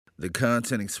The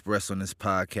content expressed on this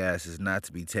podcast is not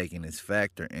to be taken as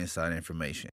fact or inside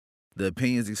information. The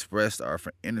opinions expressed are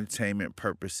for entertainment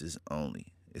purposes only.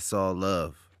 It's all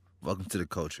love. Welcome to the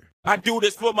culture. I do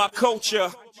this for my culture.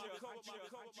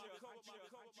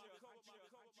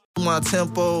 My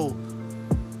tempo,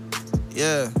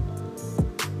 yeah.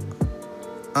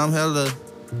 I'm hella,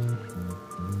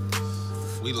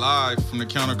 We live from the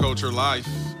Counterculture Life.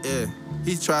 yeah.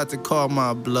 He tried to call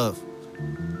my bluff.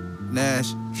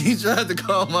 Nash, he tried to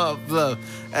call my bluff.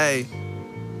 Hey,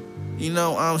 you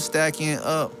know I'm stacking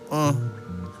up,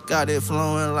 got it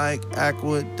flowing like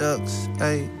aqueducts,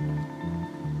 hey.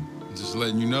 Just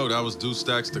letting you know that was Deuce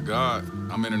Stacks to God.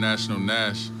 I'm International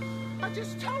Nash. I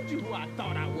just told you who I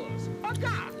thought I was. A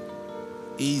god.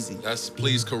 Easy. That's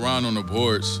Please Quran on the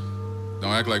boards.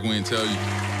 Don't act like we didn't tell you.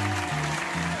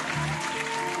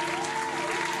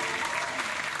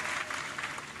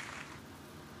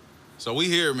 So we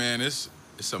here, man. It's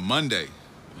a Monday.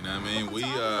 You know what I mean? We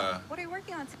What are you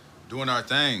working on? doing our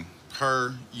thing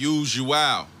per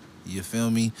usual. You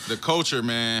feel me? The culture,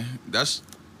 man. That's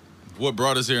what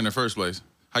brought us here in the first place.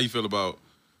 How you feel about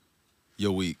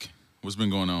your week? What's been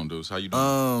going on, dudes? How you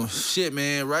doing? Shit,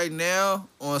 man. Right now,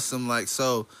 on some I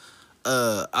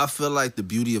feel like the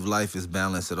beauty of life is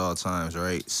balance at all times,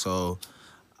 right? So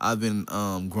I've been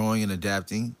growing and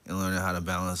adapting and learning how to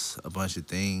balance a bunch of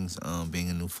things,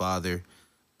 being a new father.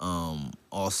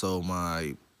 Also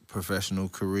my professional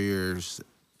careers,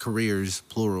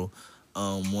 plural.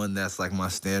 One that's like my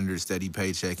standard steady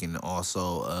paycheck, and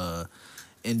also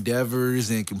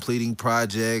endeavors and completing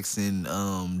projects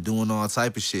and doing all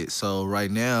type of shit. So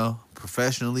right now,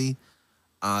 professionally,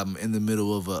 I'm in the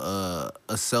middle of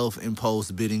a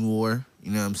self-imposed bidding war.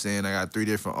 You know what I'm saying? I got 3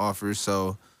 different offers,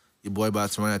 so your boy about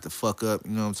to run at the fuck up.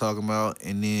 You know what I'm talking about?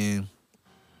 And then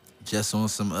just on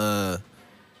some,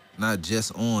 not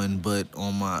just on, but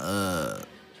on my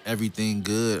everything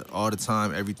good all the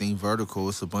time, everything vertical.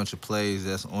 It's a bunch of plays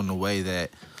that's on the way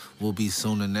that will be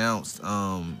soon announced.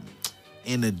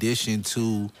 In addition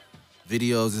to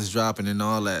videos that's dropping and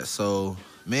all that. So,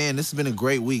 man, this has been a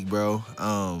great week, bro.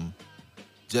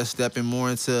 Just stepping more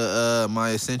into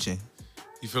my ascension.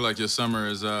 You feel like your summer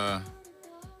is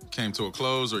came to a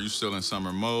close, or you still in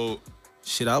summer mode?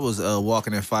 Shit, I was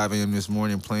walking at 5 a.m. this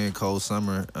morning playing Cold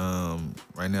Summer.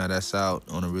 Right now, that's out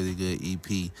on a really good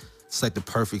EP. It's like the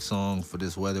perfect song for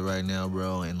this weather right now,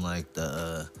 bro. And like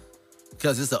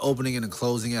because it's the opening and the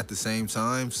closing at the same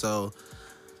time. So,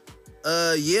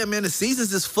 yeah, man, the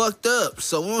season's just fucked up.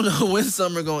 So we don't know when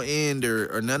summer gonna end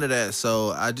or none of that.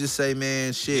 So I just say,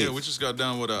 man, shit. Yeah, we just got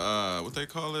done with a what they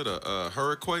call it, a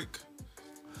hurricane.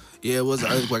 Yeah, it was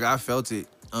an earthquake. I felt it.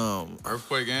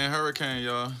 Earthquake and hurricane,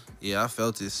 y'all. Yeah, I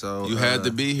felt it. So You had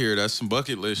to be here. That's some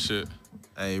bucket list shit.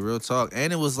 Hey, real talk.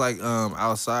 And it was like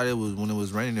outside. It was when it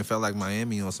was raining. It felt like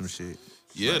Miami on some shit.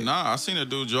 Yeah, like, I seen a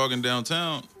dude jogging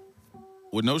downtown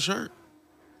with no shirt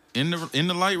in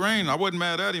the light rain. I wasn't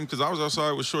mad at him because I was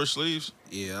outside with short sleeves.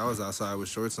 Yeah, I was outside with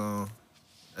shorts on.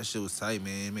 That shit was tight,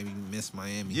 man. It made me miss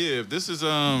Miami. Yeah, if this is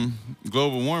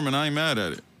global warming, I ain't mad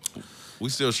at it. We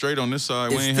still straight on this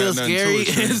side. We It's ain't still had nothing scary. to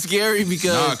it. It's scary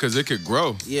because Because it could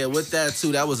grow. yeah, with that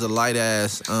too, that was a light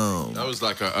ass. That was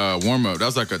like a warm up. That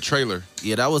was like a trailer.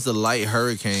 Yeah, that was a light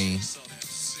hurricane.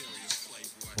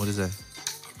 What is that?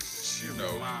 You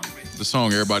know, the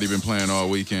song everybody been playing all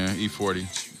weekend. E40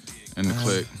 and the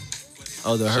click.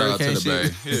 Oh, the Shout out to hurricane the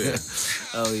shit. Bay.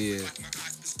 Yeah. Oh yeah.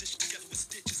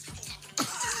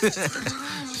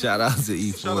 Shout out to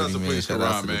E40, Shout out to man. Please Shout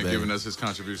out Quran, to the man, Bay. giving us his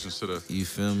contributions to the You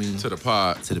feel me?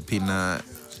 pod. To the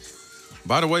P9.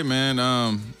 By the way, man,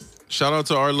 shout out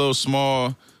to our little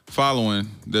small following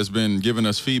that's been giving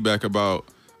us feedback about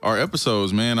our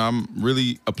episodes, man. I'm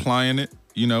really applying it.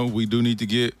 You know, we do need to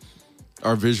get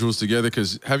our visuals together,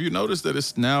 because have you noticed that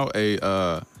it's now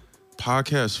a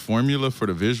podcast formula for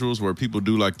the visuals where people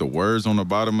do like the words on the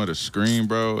bottom of the screen,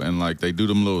 bro, and like they do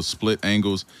them little split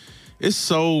angles. It's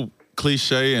so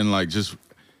cliche and like just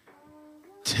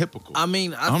typical. I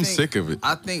mean, I'm sick of it.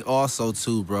 I think also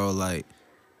too, bro, like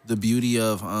the beauty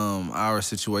of our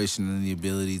situation and the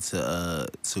ability to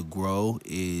grow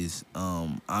is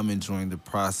I'm enjoying the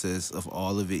process of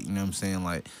all of it. You know what I'm saying?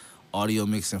 Like audio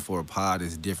mixing for a pod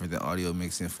is different than audio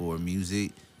mixing for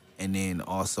music, and then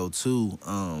also too,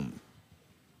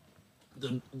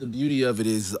 the beauty of it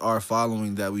is our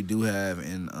following that we do have,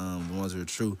 and the ones that are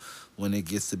true. When it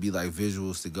gets to be like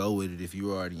visuals to go with it, if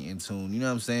you're already in tune, you know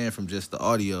what I'm saying, from just the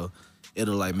audio,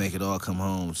 it'll like make it all come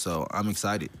home. So I'm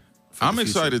excited. I'm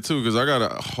excited too, because I got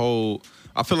a whole.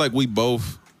 I feel like we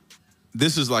both.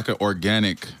 This is like an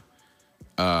organic.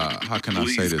 How can I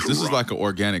say this? This is like an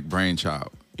organic brainchild.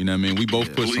 You know what I mean? We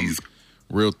both put some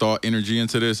real thought energy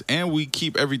into this, and we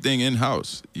keep everything in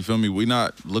house. You feel me? We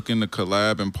not looking to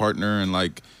collab and partner and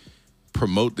like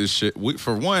promote this shit.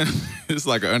 For one, it's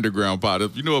like an underground pod.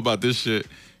 If you know about this shit,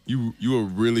 you are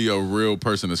really a real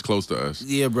person that's close to us.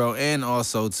 Yeah, bro. And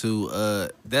also too,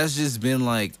 that's just been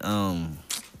like I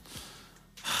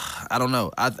don't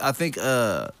know. I think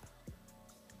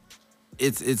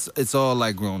it's all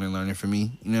like growing and learning for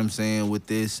me. You know what I'm saying? With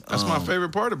this, That's my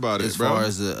favorite part about it, as bro. far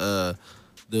as the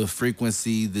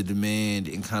frequency, the demand,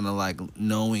 and kind of like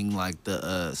knowing like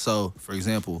the so for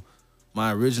example,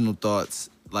 my original thoughts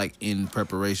like in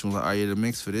preparation was like, oh yeah, the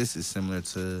mix for this is similar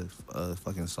to a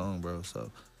fucking song, bro.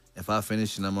 So if I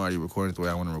finish and I'm already recording it the way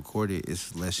I want to record it,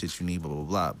 it's less shit you need, blah blah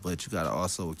blah. But you gotta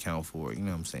also account for, you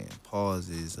know what I'm saying,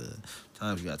 pauses,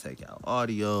 times you gotta take out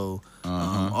audio,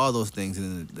 all those things,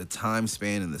 and the time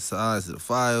span and the size of the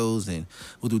files and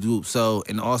whoop. So,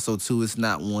 and also too, it's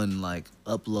not one like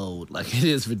upload like it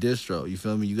is for distro. You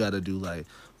feel me? You gotta do like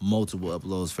multiple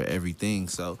uploads for everything.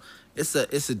 So it's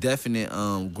a definite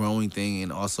growing thing,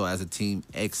 and also as a team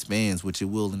expands, which it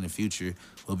will in the future,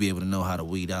 we'll be able to know how to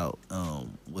weed out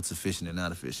what's efficient and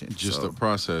not efficient. Just so, the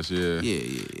process, yeah.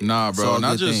 Yeah. Nah, It's bro. all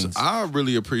Not good just. things. I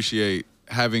really appreciate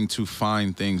having to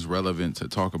find things relevant to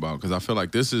talk about, because I feel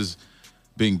like this has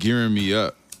been gearing me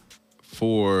up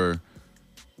for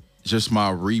just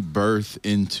my rebirth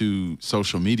into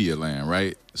social media land,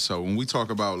 right? So when we talk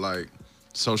about like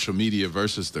social media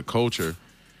versus the culture,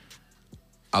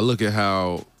 I look at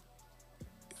how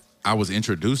I was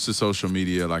introduced to social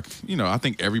media. Like, you know, I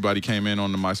think everybody came in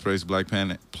on the MySpace Black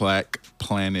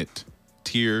Planet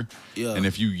tier. Yeah. And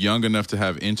if you young enough to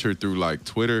have entered through like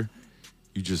Twitter,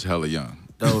 you just hella young.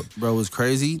 Bro, it's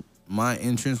crazy. My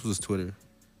entrance was Twitter,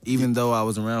 even though I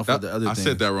was around for the other I things.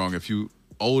 said that wrong. If you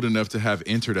old enough to have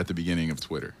entered at the beginning of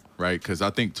Twitter, right? Because I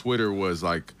think Twitter was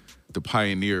like the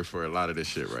pioneer for a lot of this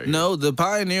shit, right? No, the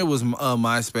pioneer was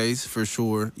MySpace for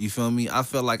sure. You feel me? I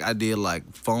felt like I did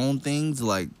like phone things,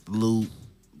 like little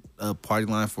party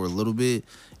line for a little bit,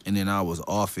 and then I was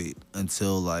off it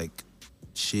until like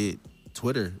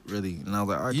Twitter really. And I was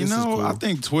like, all right, You this is know, cool. I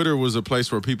think Twitter was a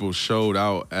place where people showed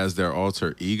out as their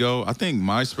alter ego. I think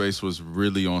MySpace was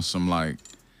really on some like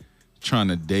trying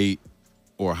to date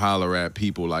or holler at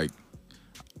people, like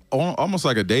almost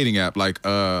like a dating app, like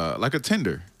a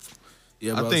Tinder.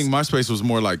 Yeah, I think MySpace was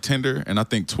more like Tinder, and I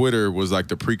think Twitter was like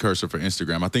the precursor for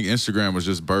Instagram. I think Instagram was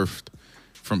just birthed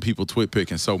from people twit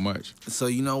picking so much. So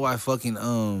you know why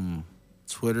fucking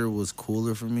Twitter was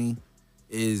cooler for me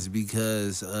is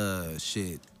because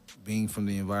being from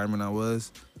the environment I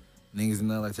was, niggas did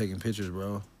not like taking pictures,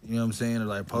 bro. You know what I'm saying? Or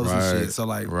like posting shit. So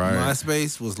like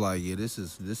MySpace was like, yeah, this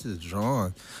is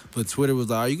drawn. But Twitter was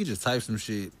like, oh, you could just type some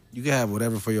shit. You can have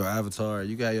whatever for your avatar.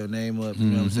 You got your name up. You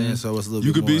know what I'm saying? So it's a little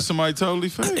You bit could more. be somebody totally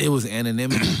fake. It was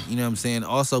anonymity. You know what I'm saying?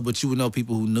 Also, but you would know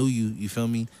people who knew you. You feel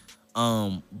me?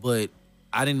 But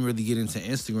I didn't really get into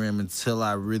Instagram until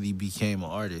I really became an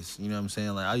artist. You know what I'm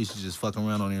saying? Like I used to just fuck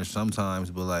around on there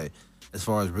sometimes, but like as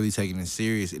far as really taking it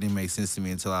serious, it didn't make sense to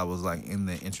me until I was like in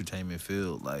the entertainment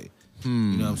field. Like you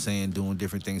know what I'm saying, doing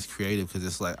different things creative, because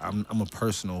it's like I'm a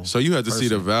personal. So you had to see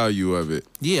the value of it,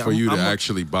 for you to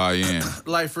actually buy in.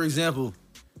 Like for example,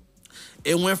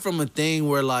 it went from a thing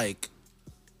where like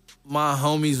my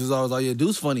homies was always like, yeah,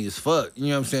 dude's funny as fuck. You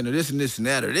know what I'm saying? Or this and this and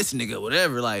that, or this nigga,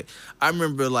 whatever. Like I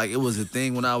remember like it was a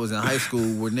thing when I was in high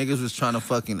school where niggas was trying to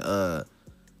fucking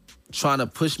trying to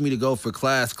push me to go for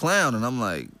class clown, and I'm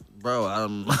like, bro,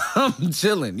 I'm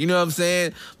chilling. You know what I'm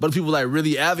saying? But people like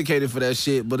really advocated for that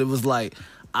shit. But it was like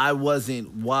I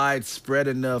wasn't widespread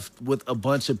enough with a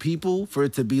bunch of people for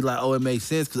it to be like, oh, it makes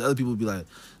sense. Because other people would be like,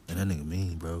 man, that nigga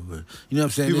mean, bro. Or, you know what I'm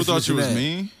saying? People thought you was that.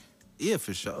 mean? Yeah,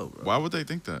 for sure, bro. Why would they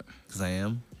think that? Because I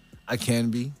am. I can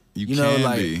be. You know, can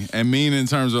like, be. And mean in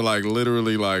terms of like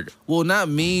literally like. Well, not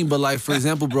mean, but like, for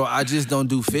example, bro, I just don't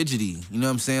do fidgety. You know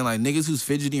what I'm saying? Like niggas who's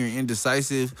fidgety or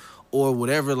indecisive or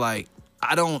whatever, like,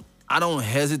 I don't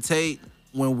hesitate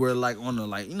when we're like on the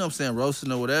like, you know what I'm saying,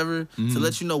 roasting or whatever, to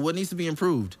let you know what needs to be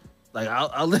improved. Like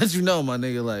I'll let you know, my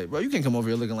nigga, like, bro, you can't come over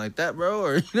here looking like that, bro,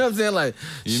 or you know what I'm saying, like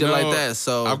shit like that.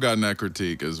 So I've gotten that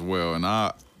critique as well, and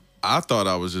I thought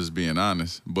I was just being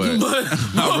honest, but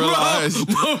I realized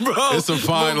it's a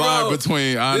fine line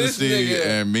between honesty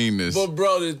and meanness. But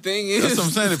bro, the thing is, that's what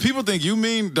I'm saying. If people think you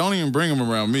mean, don't even bring them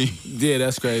around me. Yeah,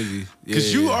 that's crazy.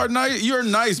 Because you are nice. You're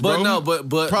nice, bro. But no,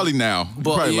 but probably now. You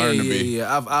probably learn to be.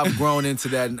 Yeah, I've grown into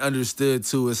that and understood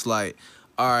too. It's like,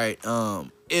 all right,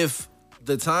 if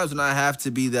the times when I have to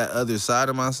be that other side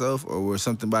of myself, or where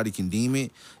somebody can deem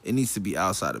it, it needs to be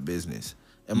outside of business.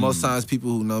 And most times people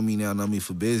who know me now know me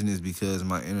for business, because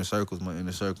my inner circle is my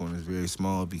inner circle, and it's very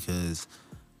small because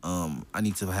I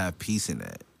need to have peace in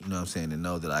that. You know what I'm saying? And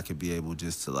know that I could be able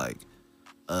just to like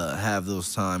have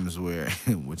those times where,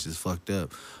 which is fucked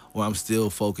up, where I'm still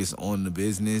focused on the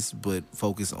business, but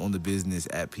focused on the business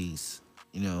at peace.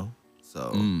 You know,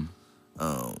 so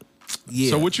yeah.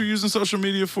 So what you using social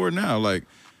media for now? Like,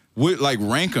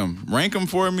 rank them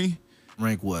for me.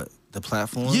 Rank what? The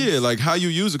platform? Yeah, like how you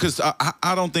use it, because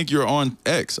I don't think you're on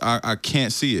X. I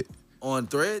can't see it. On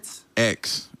Threads?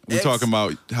 X. We're X? talking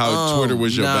about how Twitter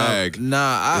was your bag.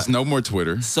 It's no more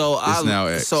Twitter. It's now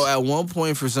X. So at one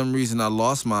point, for some reason, I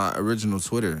lost my original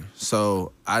Twitter.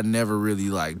 So I never really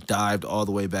like dived all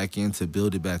the way back in to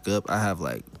build it back up. I have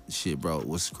like shit, bro.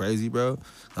 What's crazy, bro?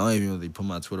 I don't even really put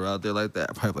my Twitter out there like that.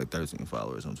 I probably have like 13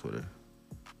 followers on Twitter.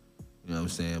 You know what I'm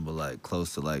saying? But like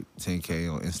close to like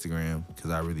 10K on Instagram, because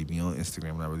I really be on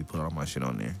Instagram and I really put all my shit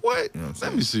on there. What? You know what I'm Let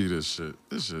saying? me see this shit.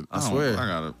 This shit. I swear. I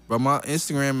got it. But my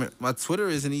Instagram, my Twitter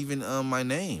isn't even my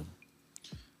name.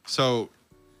 So,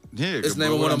 yeah. It's the name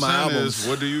but of what one of I'm my saying albums. is,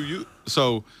 what do you use?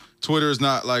 So, Twitter is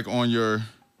not like on your...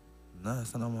 Nah,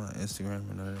 it's not on my Instagram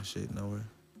or none of that shit, nowhere.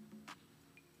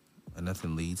 And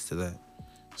nothing leads to that.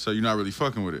 So you're not really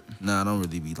fucking with it? Nah, I don't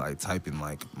really be like typing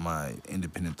like my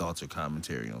independent thoughts or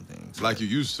commentary on things. Like you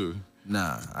used to?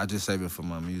 Nah, I just save it for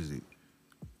my music.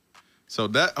 So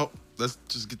let's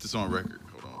just get this on record.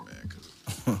 Hold on, man, because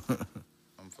I'm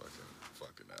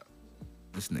fucking out.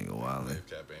 This nigga wildin'.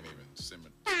 Cap ain't even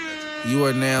simmering. You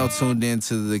are now tuned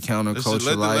into the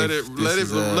Counterculture Life.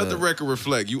 Let the record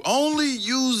reflect. You only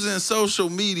using social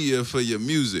media for your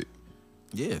music.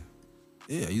 Yeah,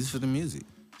 I use it for the music.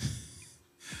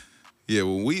 Yeah,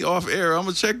 when we off air, I'm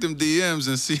gonna check them DMs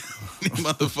and see how many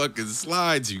motherfucking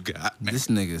slides you got, man. This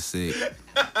nigga sick.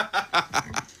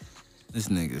 This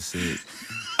nigga sick.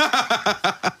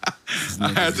 I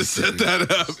had to set that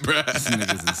up, bruh. This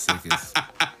nigga's the sickest.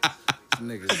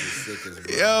 Niggas the sickest,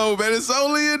 bro. Yo, man, it's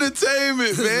only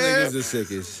entertainment, man. Niggas the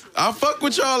sickest. I fuck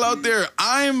with y'all out there.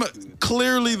 I'm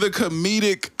clearly the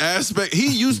comedic aspect. He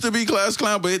used to be Class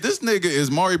Clown, but this nigga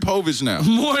is Maury Povich now.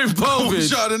 Maury I want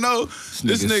Povich. y'all to know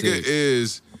this nigga sick.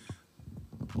 is...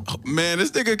 Man,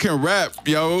 this nigga can rap,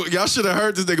 yo. Y'all should have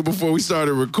heard this nigga before we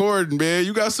started recording, man.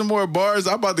 You got some more bars?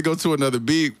 I'm about to go to another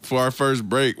beat for our first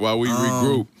break while we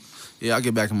regroup. Yeah, I'll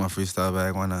get back in my freestyle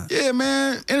bag. Why not? Yeah,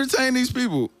 man. Entertain these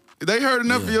people. They heard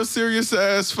enough of your serious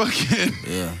ass fucking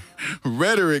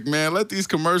rhetoric, man. Let these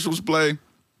commercials play.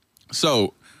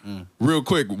 So, real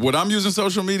quick, what I'm using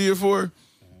social media for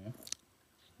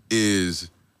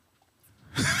is...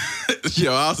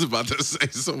 Yo, I was about to say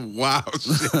some wild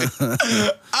shit. This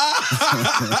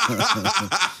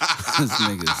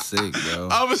nigga's sick, bro.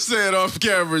 I was saying off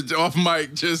camera, off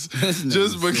mic, just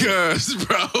because,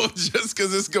 bro. Just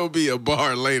because it's going to be a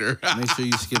bar later. Make sure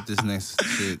you skip this next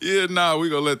shit. Yeah, nah, we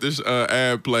going to let this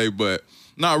ad play, but...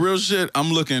 Nah, real shit,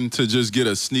 I'm looking to just get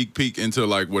a sneak peek into,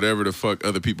 like, whatever the fuck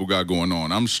other people got going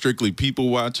on. I'm strictly people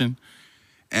watching,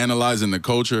 analyzing the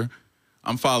culture.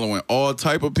 I'm following all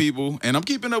type of people, and I'm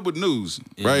keeping up with news,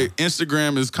 right?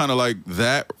 Instagram is kind of like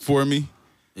that for me.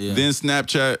 Yeah. Then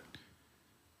Snapchat,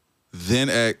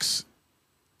 then X.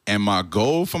 And my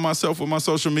goal for myself with my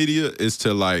social media is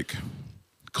to, like,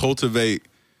 cultivate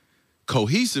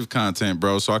cohesive content,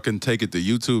 bro, so I can take it to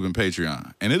YouTube and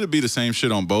Patreon. And it'll be the same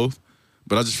shit on both,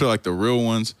 but I just feel like the real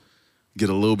ones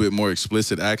get a little bit more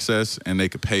explicit access, and they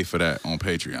could pay for that on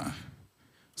Patreon.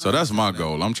 So that's my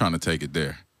goal. I'm trying to take it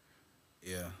there.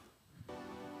 Yeah.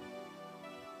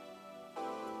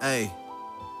 Hey.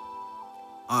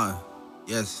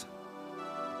 Yes.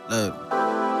 Look.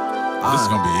 This is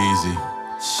gonna be easy.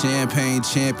 Champagne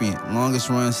champion, longest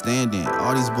run standing.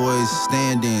 All these boys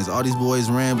stand-ins, all these boys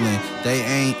rambling. They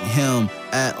ain't him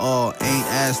at all, ain't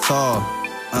as tall.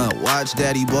 Watch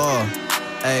daddy ball.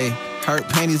 Hey, hurt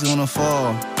panties gonna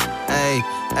fall. Hey,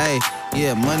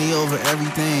 yeah, money over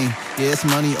everything. Yeah, it's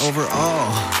money over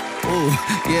all. Ooh,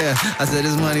 yeah, I said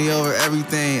it's money over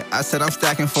everything. I said I'm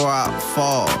stacking for our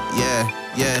fall. Yeah.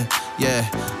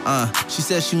 She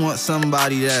said she wants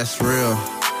somebody that's real.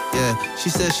 Yeah, she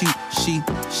said she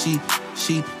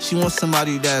wants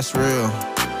somebody that's real.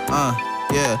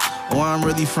 Yeah, where I'm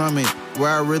really from it,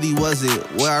 where I really was it,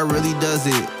 where I really does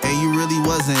it, and you really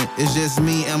wasn't. It's just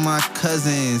me and my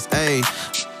cousins. Hey.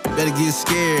 Better get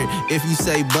scared if you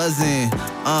say buzzing.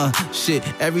 Shit,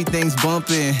 everything's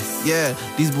bumping. Yeah,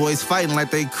 these boys fighting like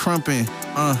they crumping.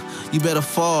 You better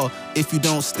fall if you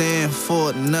don't stand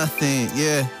for nothing.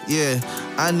 Yeah.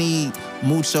 I need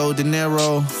mucho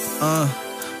dinero,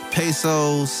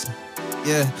 pesos.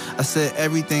 Yeah, I said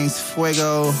everything's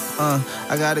fuego.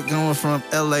 I got it going from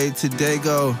LA to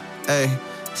Dago. Hey,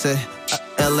 said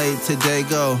LA to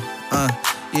Dago.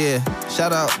 Yeah,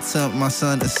 shout out to my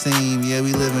son Asim. Yeah,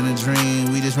 we living a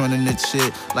dream. We just running this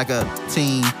shit like a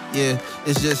team. Yeah,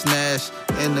 it's just Nash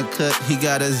in the cut. He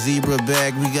got a zebra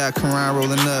bag. We got Karan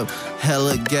rolling up.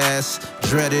 Hella gas,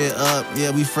 dreaded up.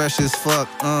 Yeah, we fresh as fuck.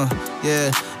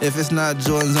 Yeah, if it's not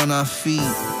Jordans on our feet,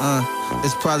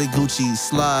 it's probably Gucci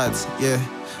slides. Yeah,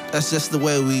 that's just the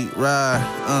way we ride.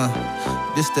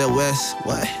 This that West.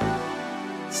 What?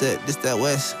 Said this that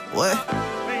West. What?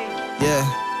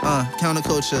 Yeah.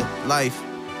 Counterculture, life.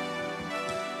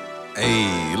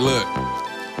 Hey, look.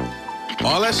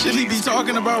 All that shit he be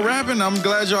talking about rapping, I'm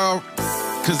glad y'all,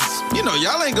 cause you know,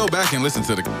 y'all ain't go back and listen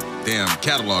to the damn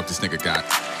catalog this nigga got.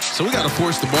 So we gotta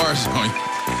force the bars on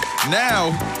you. Now,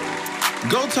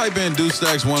 go type in Deuce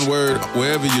Stacks one word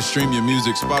wherever you stream your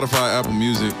music, Spotify, Apple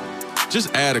Music.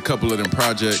 Just add a couple of them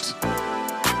projects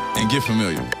and get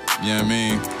familiar. You know what I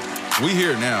mean? We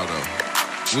here now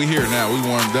though. We here now. We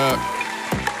warmed up.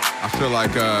 I feel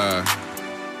like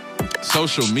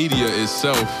social media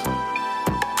itself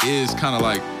is kind of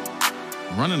like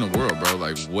running the world, bro.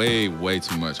 Like way, way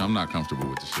too much. I'm not comfortable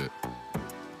with the shit.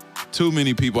 Too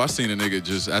many people. I seen a nigga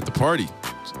just at the party,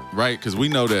 right? Because we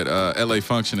know that LA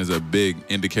Function is a big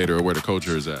indicator of where the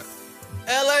culture is at.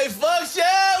 LA Function,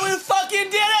 we fucking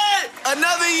did it!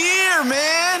 Another year,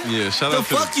 man. Yeah, shout out the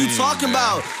to the fuck you team, talking man.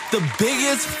 about? The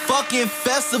biggest fucking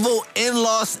festival in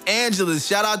Los Angeles.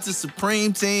 Shout out to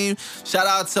Supreme Team. Shout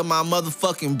out to my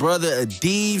motherfucking brother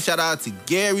Adib. Shout out to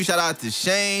Gary. Shout out to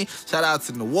Shane. Shout out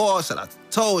to Nawal. Shout out to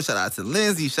Toe. Shout out to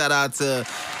Lindsay. Shout out to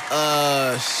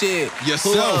shit.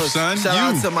 Yourself, Who else? son. Shout You.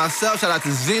 out to myself. Shout out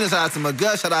to Zena. Shout out to my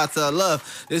gut. Shout out to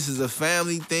Love. This is a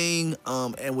family thing.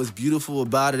 And what's beautiful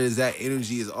about it is that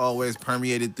energy is always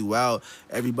permeated throughout.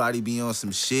 Everybody be on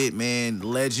some shit, man.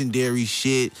 Legendary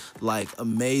shit, like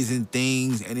amazing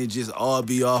things, and it just all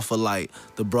be off of like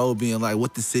the bro being like,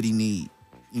 what the city need.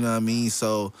 You know what I mean?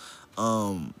 So,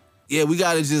 yeah, we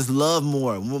gotta just love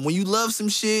more. When you love some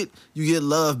shit, you get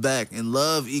love back, and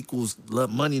love equals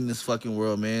money in this fucking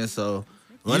world, man. So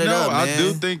run You it know, up, man. I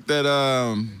do think that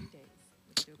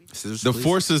Scissors, the please.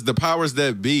 forces, the powers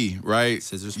that be, right?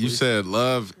 Scissors, You please. said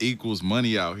love equals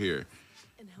money out here.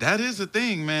 That is a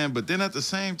thing, man. But then at the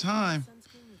same time,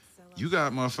 you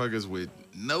got motherfuckers with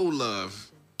no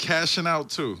love cashing out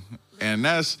too. And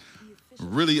that's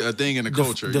really a thing in the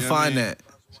culture. You know what I Define mean? that.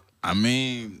 I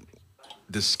mean,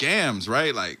 the scams,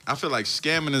 right? Like, I feel like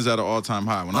scamming is at an all-time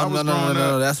high. When I was growing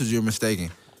No. up, That's what you're mistaken.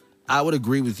 I would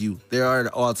agree with you. They are at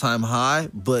an all-time high,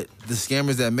 but the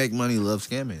scammers that make money love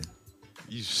scamming.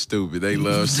 you stupid. They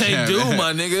love They scamming. do,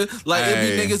 my nigga. Like, it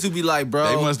Hey. be niggas who be like, bro.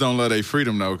 They must don't love their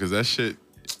freedom, though, because that shit...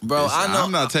 Bro, I know.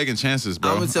 I'm not taking chances,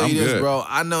 bro. I'm gonna tell you this, good. bro.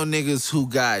 I know niggas who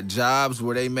got jobs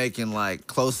where they making like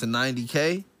close to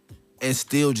 90K and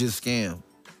still just scam.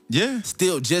 Yeah.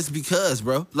 Still just because,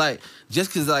 bro. Like,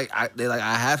 just cause like they like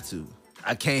I have to.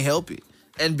 I can't help it.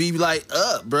 And be like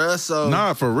up, bro. So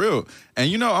Nah, for real. And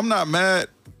you know, I'm not mad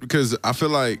because I feel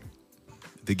like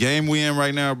the game we in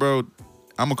right now, bro,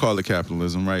 I'm gonna call it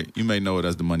capitalism, right? You may know it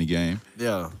as the money game,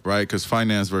 yeah. right? Because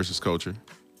finance versus culture,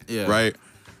 Yeah. right?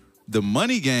 The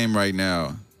money game right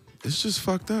now, it's just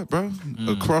fucked up, bro.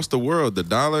 Across the world, the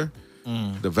dollar,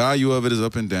 the value of it is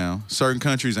up and down. Certain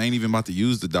countries ain't even about to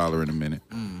use the dollar in a minute.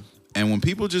 And when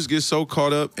people just get so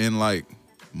caught up in like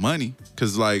money,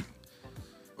 because like,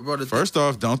 Bro, first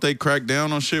off, don't they crack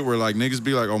down on shit where like niggas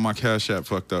be like, oh, my Cash App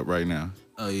fucked up right now.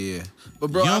 oh yeah.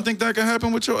 But bro, You don't think that can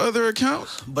happen with your other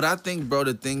accounts? But I think, bro,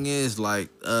 the thing is, like,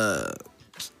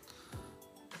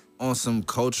 on some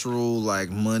cultural, like,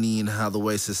 money and how the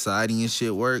way society and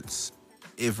shit works,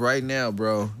 if right now,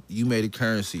 bro, you made a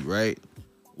currency, right?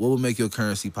 What would make your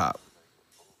currency pop?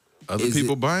 Other Is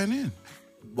people it- buying in.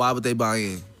 Why would they buy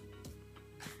in?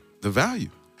 The value.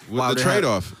 Why With would the it have-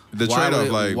 trade-off. The why trade-off, would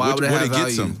it- like, why what would it it have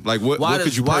gets value? them? Like, what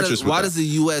could you purchase with why that? does the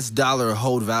U.S. dollar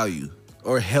hold value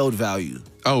or held value?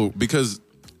 Oh, because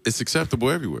it's acceptable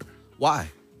everywhere. Why?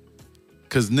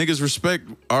 Because niggas respect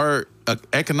our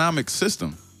economic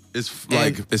system. It's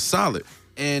like, And- it's solid.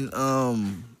 And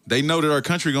They know that our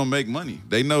country gonna make money.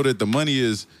 They know that the money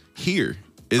is here.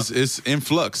 It's in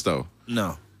flux, though.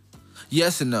 no.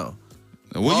 Yes and no.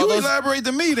 Well, All you those- elaborate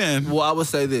to me then. Well, I would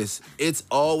say this. It's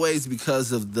always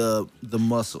because of the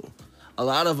muscle. A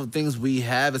lot of the things we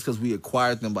have is because we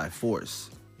acquired them by force.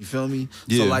 You feel me?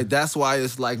 So, Yeah. like, that's why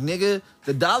it's like, nigga,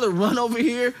 the dollar run over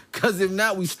here, because if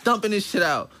not, we stumping this shit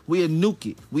out. We'd nuke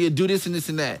it. We'd do this and this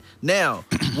and that. Now,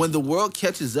 when the world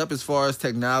catches up as far as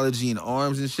technology and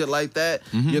arms and shit like that,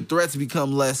 your threats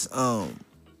become less,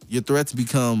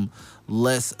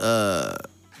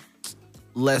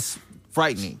 less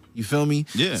frightening. You feel me?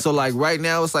 Yeah. So like right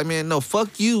now, it's like, man, no,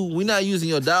 fuck you. We not using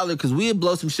your dollar because we'd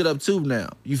blow some shit up too now.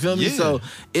 You feel me? Yeah. So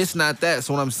it's not that.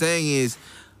 So what I'm saying is,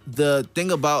 the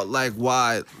thing about like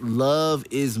why love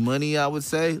is money, I would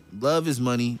say, love is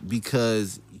money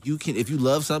because you can, if you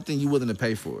love something, you're willing to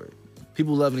pay for it.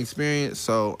 People love an experience,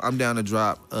 so I'm down to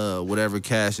drop whatever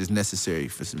cash is necessary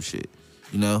for some shit.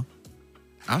 You know?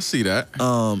 I see that.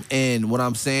 And what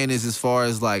I'm saying is, as far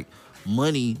as like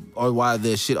money or why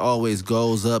the shit always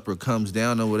goes up or comes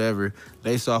down or whatever,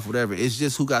 based off whatever, it's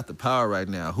just who got the power right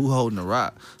now, who holding the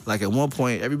rock. Like at one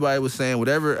point, everybody was saying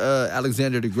whatever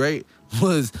Alexander the Great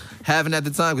was having at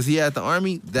the time, because he had the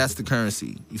army, that's the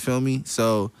currency. You feel me?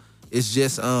 So it's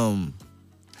just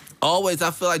always,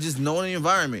 I feel like just knowing the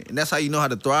environment, and that's how you know how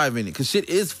to thrive in it. Cause shit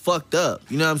is fucked up.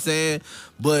 You know what I'm saying?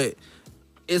 But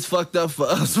it's fucked up for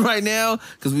us right now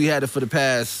because we had it for the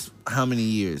past how many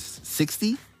years?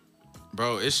 60?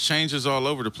 Bro, it's changes all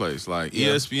over the place. Like Yeah.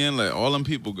 ESPN let all them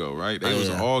people go, right? They was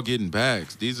yeah. all getting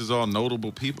bags. These is all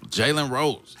notable people. Jalen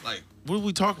Rose. Like, what are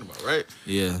we talking about, right?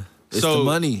 Yeah. It's so the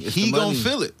money. It's he the money. gonna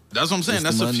feel it. That's what I'm saying.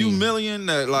 It's the That's a few money. million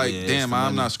that, like, Yeah, it's damn, the I'm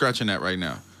money. not scratching that right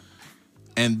now.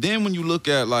 And then when you look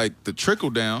at like the trickle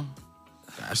down,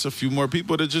 that's a few more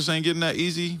people that just ain't getting that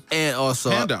easy. And also,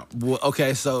 handout.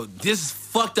 Okay, so this is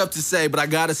fucked up to say, but I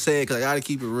gotta say it because I gotta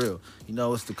keep it real. You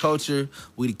know, it's the culture,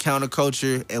 we the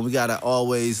counterculture, and we gotta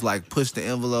always like push the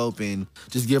envelope and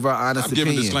just give our honest I'm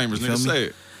opinion. giving disclaimers, You nigga. feel me? Say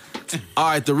it. All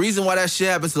right, the reason why that shit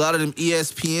happens to a lot of them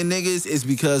ESPN niggas is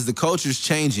because the culture's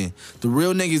changing. The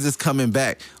real niggas is coming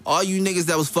back. All you niggas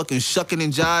that was fucking shucking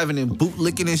and jiving and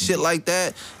bootlicking and shit like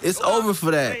that, it's over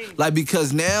for that. Like,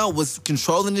 because now what's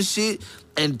controlling the shit,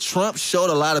 and Trump showed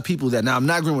a lot of people that. Now, I'm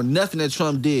not agreeing with nothing that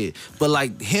Trump did, but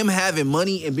like him having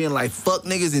money and being like, fuck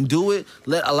niggas and do it,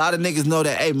 let a lot of niggas know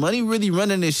that, hey, money really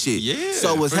running this shit. Yeah,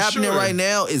 so what's for happening sure. right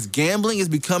now is gambling is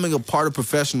becoming a part of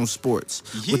professional sports.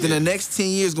 Yeah. Within the next 10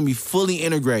 years, gonna be fully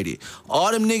integrated. All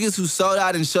them niggas who sold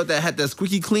out and showed that had that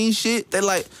squeaky clean shit, they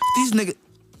like, these niggas,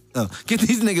 get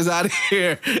these niggas out of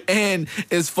here. And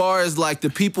as far as like the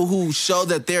people who show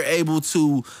that they're able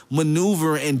to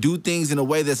maneuver and do things in a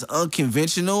way that's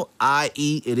unconventional,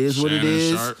 i.e. it is what it Shannon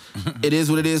is. Sharp. It is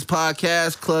what it is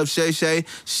podcast, Club Shay Shay,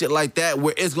 shit like that,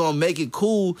 where it's gonna make it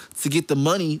cool to get the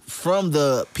money from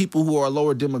the people who are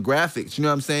lower demographics, you know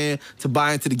what I'm saying, to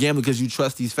buy into the gambling because you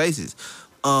trust these faces.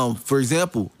 For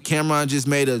example, Cameron just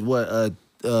made a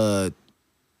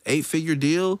 8-figure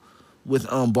deal with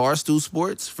Barstool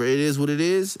Sports for It Is What It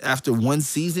Is after one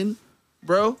season,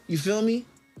 bro. You feel me?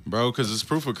 Bro, because it's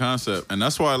proof of concept. And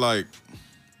that's why, like,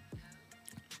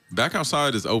 Back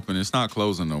Outside is open. It's not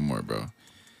closing no more, bro.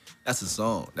 That's a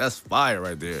song. That's fire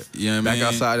right there. Yeah, man. Back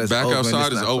Outside is Back open.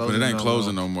 Outside It's is not open. It ain't no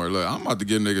closing more. no more. Look, I'm about to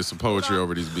give niggas some poetry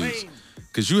over these beats.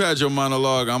 Because you had your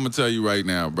monologue. I'm going to tell you right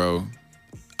now, bro.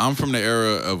 I'm from the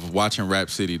era of watching Rap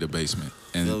City, The Basement,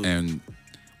 and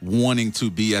wanting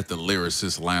to be at the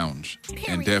Lyricist Lounge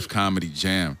and Def Comedy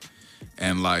Jam.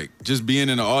 And, like, just being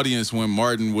in the audience when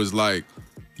Martin was, like,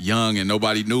 young and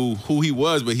nobody knew who he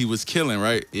was, but he was killing,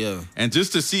 right? Yeah. And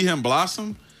just to see him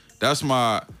blossom, that's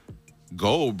my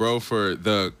goal, bro, for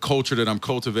the culture that I'm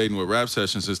cultivating with Rap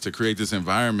Sessions, is to create this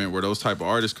environment where those type of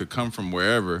artists could come from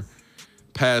wherever,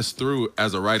 pass through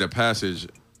as a rite of passage.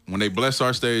 When they bless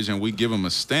our stage and we give them a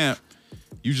stamp,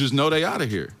 you just know they out of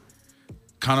here.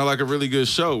 Kind of like a really good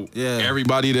show. Yeah.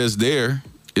 Everybody that's there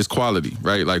is quality,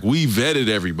 right? Like, we vetted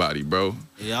everybody, bro.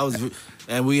 Yeah,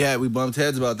 and we bumped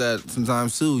heads about that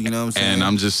sometimes too, you know what I'm saying? And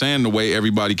I'm just saying, the way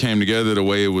everybody came together, the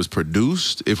way it was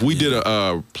produced, if we did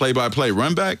a play-by-play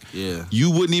run back,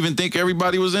 you wouldn't even think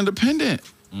everybody was independent.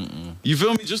 You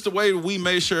feel me? Just the way we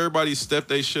made sure everybody stepped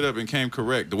their shit up and came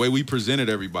correct, the way we presented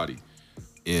everybody.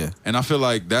 Yeah. And I feel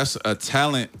like that's a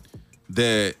talent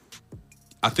that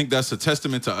I think that's a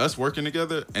testament to us working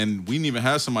together. And we didn't even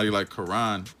have somebody like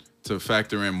Karan to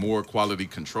factor in more quality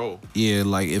control. Yeah,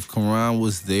 like if Karan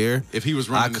was there, if he was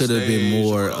running I could have been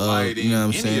more, lighting, you know what I'm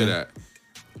any saying? of that.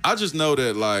 I just know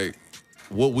that, like,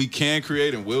 what we can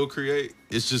create and will create,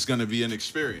 it's just going to be an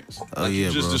experience. Like, yeah,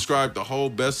 you just bro. described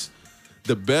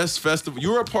the best festival.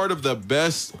 You're a part of the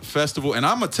best festival, and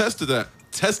I'm a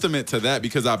testament to that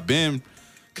because I've been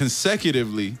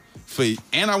consecutively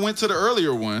and I went to the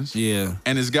earlier ones. Yeah.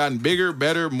 And it's gotten bigger,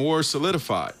 better, more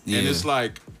solidified. Yeah. And it's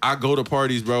like, I go to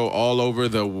parties, bro, all over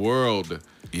the world.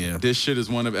 Yeah. This shit is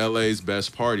one of LA's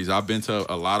best parties. I've been to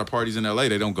a lot of parties in LA.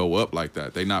 They don't go up like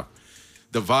that. The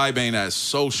vibe ain't as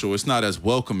social. It's not as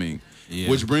welcoming. Yeah.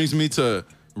 Which brings me to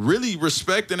really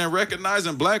respecting and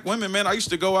recognizing black women, man. I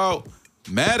used to go out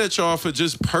mad at y'all for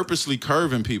just purposely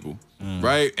curving people,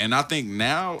 right? And I think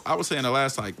now, I would say in the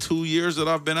last like 2 years that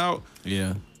I've been out,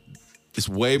 it's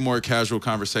way more casual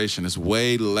conversation. It's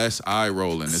way less eye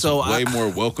rolling. It's So way more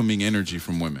welcoming energy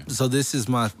from women. So this is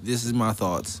my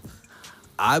thoughts.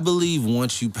 I believe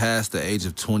once you pass the age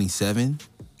of 27,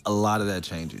 a lot of that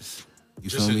changes. You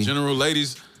Just feel in me? general,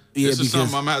 ladies, Yeah, this is because-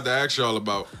 something I'm gonna have to ask y'all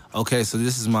about. Okay, so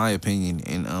this is my opinion,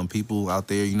 and people out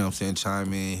there, you know what I'm saying,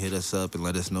 chime in, hit us up, and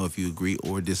let us know if you agree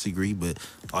or disagree. But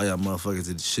all y'all motherfuckers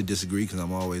that should disagree because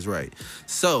I'm always right.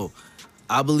 So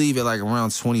I believe at like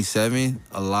around 27,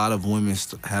 a lot of women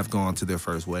have gone to their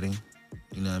first wedding.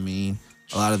 You know what I mean?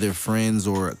 A lot of their friends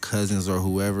or cousins or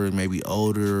whoever, maybe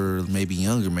older, maybe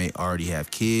younger, may already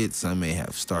have kids. Some may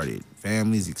have started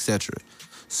families, etc.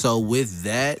 So with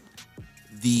that,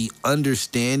 the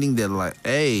understanding that like,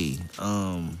 hey,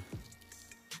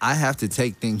 I have to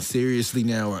take things seriously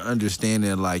now, or understand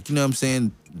that, like, you know what I'm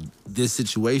saying, this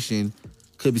situation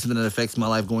could be something that affects my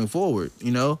life going forward,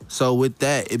 you know? So with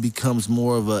that, it becomes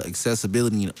more of a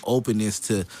accessibility and openness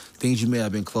to things you may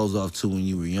have been closed off to when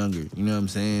you were younger, you know what I'm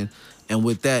saying? And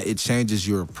with that, it changes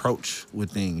your approach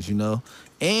with things, you know?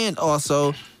 And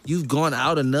also, you've gone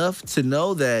out enough to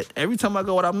know that every time I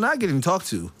go out, I'm not getting talked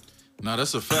to. No,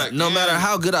 that's a fact. No And, matter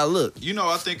how good I look. You know,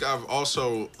 I think I've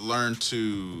also learned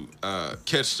to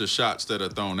catch the shots that are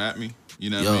thrown at me. You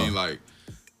know what I mean? Like,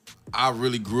 I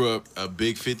really grew up a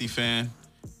big 50 fan.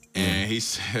 And he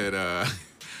said,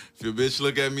 if your bitch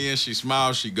look at me and she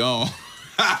smiles, she gone.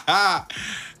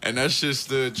 And that's just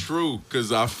the truth,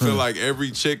 because I feel like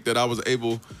every chick that I was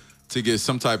able to get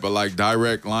some type of like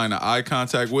direct line of eye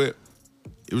contact with,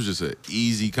 it was just an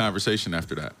easy conversation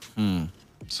after that.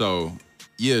 So,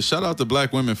 yeah, shout out to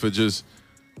black women for just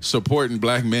supporting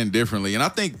black men differently. And I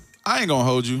think, I ain't gonna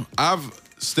hold you, I've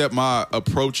stepped my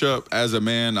approach up as a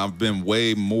man. I've been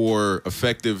way more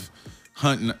effective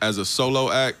hunting as a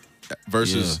solo act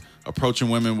versus approaching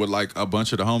women with like a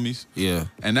bunch of the homies. Yeah.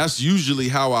 And that's usually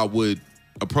how I would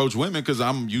approach women, because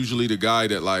I'm usually the guy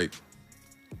that, like,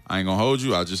 I ain't gonna hold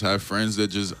you, I just have friends that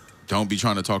just don't be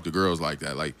trying to talk to girls like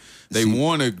that. Like, they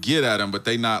want to get at them, but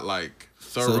they not like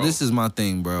thorough. So this is my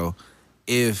thing, bro.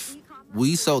 If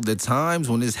the times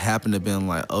when this happened have been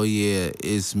like, oh yeah,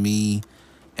 it's me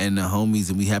and the homies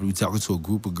and we happen to be talking to a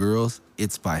group of girls,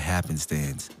 it's by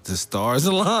happenstance. The stars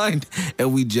aligned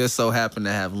and we just so happen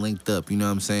to have linked up, you know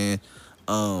what I'm saying?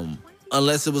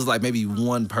 Unless it was like maybe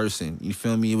one person, you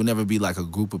feel me? It would never be like a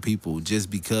group of people, just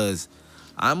because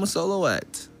I'm a solo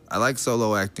act. I like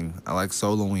solo acting. I like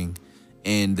soloing.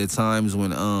 And the times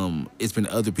when it's been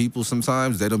other people,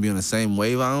 sometimes they don't be on the same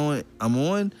wave I'm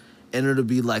on, and it'll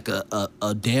be like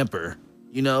a damper,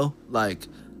 you know? Like,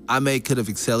 I could have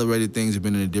accelerated things or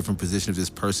been in a different position if this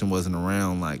person wasn't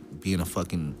around, like being a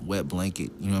fucking wet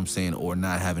blanket, you know what I'm saying? Or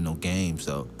not having no game,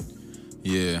 so.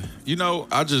 Yeah. You know,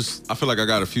 I feel like I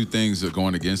got a few things that are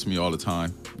going against me all the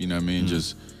time. You know what I mean?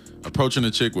 Just approaching a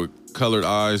chick with colored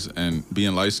eyes and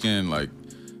being light-skinned, like,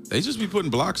 they just be putting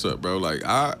blocks up, bro. Like,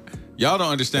 y'all don't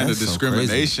understand That's the so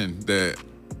discrimination that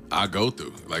I go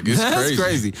through. Like, it's That's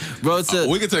crazy. Bro,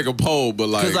 we can take a poll, but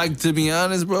like... Because, like, to be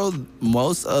honest, bro,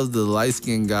 most of the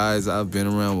light-skinned guys I've been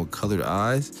around with colored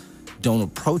eyes don't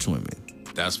approach women.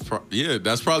 That's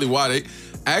probably why they...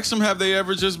 Ask them, have they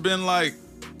ever just been like,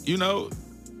 you know,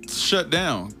 shut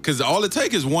down? Because all it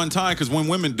takes is one time. Because when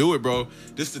women do it, bro,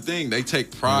 this the thing, they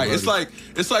take pride. It's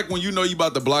like when you know you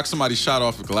about to block somebody's shot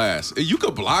off a glass. You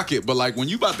could block it, but like when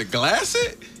you about to glass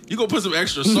it, you gonna put some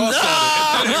extra sauce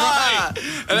on it. Right.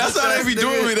 And that's how they be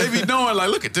doing me. They be doing like,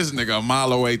 look at this nigga a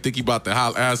mile away, think he about to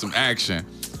have some action.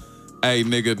 Hey,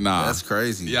 nigga, nah. That's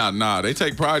crazy. Yeah, nah. They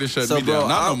take pride in shutting me down.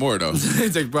 Not no more, though. They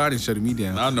take pride in shutting me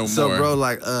down. Not no more. So, bro,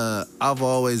 like, I've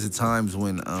always at times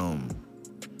when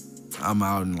I'm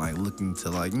out and like looking to,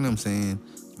 like, you know what I'm saying,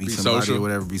 be somebody social. Or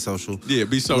whatever, be social. Yeah,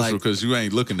 be social, because you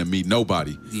ain't looking to meet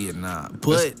nobody. Yeah, nah.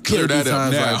 Let's But clear that up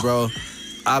times, now. like, bro,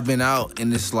 I've been out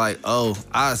and it's like, oh,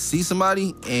 I see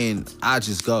somebody and I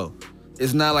just go.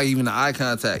 It's not like even the eye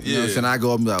contact. You know what I'm saying? I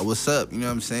go up and be like, what's up? You know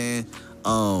what I'm saying?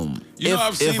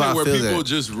 I've seen it where people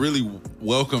just really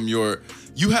welcome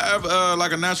you have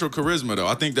like a natural charisma, though.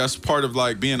 I think that's part of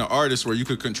like being an artist, where you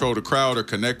could control the crowd or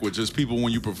connect with just people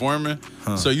when you performing.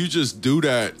 So you just do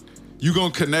that. You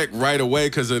gonna connect right away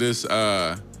because of this.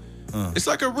 It's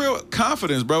like a real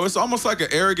confidence, bro. It's almost like an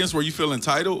arrogance where you feel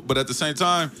entitled, but at the same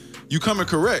time, you coming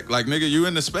correct. Like, nigga, you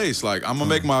in the space. Like, I'm gonna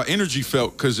make my energy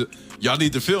felt because y'all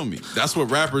need to feel me. That's what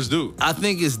rappers do. I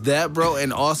think it's that, bro,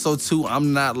 and also too,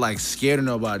 I'm not like scared of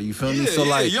nobody. You feel me? So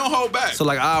like, you don't hold back. So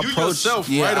like, I'll approach yourself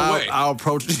right away. I'll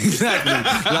approach exactly.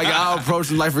 Like, I'll approach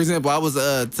them. Like, for example, I was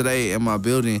today in my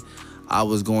building. I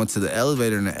was going to the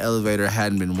elevator, and the elevator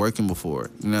hadn't been working before.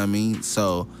 You know what I mean?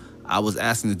 So I was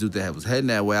asking the dude that was heading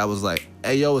that way. I was like,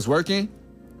 "Hey, yo, it's working?"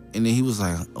 And then he was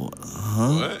like, oh,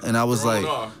 huh? What? And I was Thrown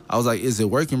like, off. is it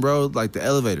working, bro? Like the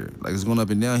elevator, like it's going up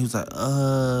and down. He was like,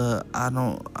 I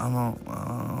don't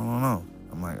know.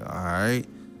 I'm like, all right.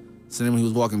 So then when he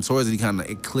was walking towards it,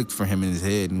 it clicked for him in his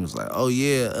head, and he was like, oh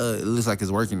yeah, it looks like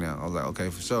it's working now. I was like, okay,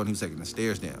 for sure. And he was taking the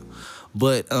stairs down.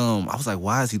 But I was like,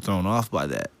 why is he thrown off by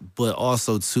that? But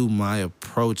also too, my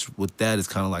approach with that is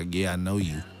kind of like, yeah, I know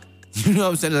you. You know what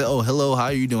I'm saying? Like, oh, hello, how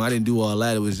are you doing? I didn't do all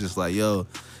that. It was just like, yo,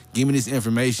 give me this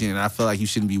information, and I feel like you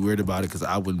shouldn't be weird about it because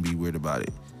I wouldn't be weird about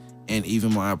it. And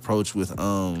even my approach with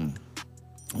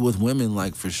women,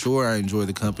 like for sure, I enjoy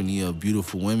the company of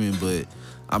beautiful women, but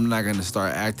I'm not gonna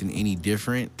start acting any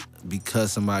different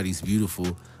because somebody's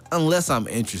beautiful unless I'm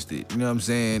interested. You know what I'm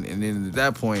saying? And then at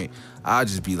that point, I'll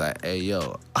just be like, hey,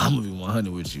 yo, I'm gonna be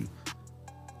 100 with you.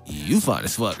 You fine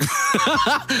as fuck.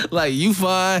 Like, you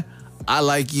fine. I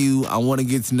like you. I want to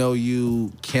get to know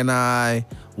you. Can I?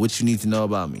 What you need to know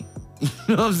about me? You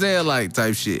know what I'm saying? Like,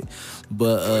 type shit.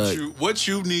 But what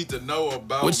you need to know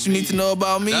about what you me. need to know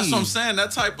about me? That's what I'm saying.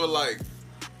 That type of like,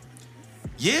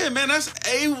 yeah, man, that's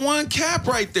A1 cap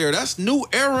right there. That's new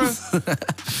era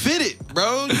fitted,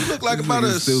 bro. You look like about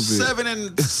a Stupid. 7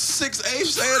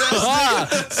 6/8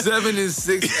 ass 7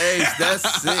 6/8.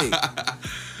 That's sick.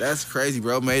 That's crazy,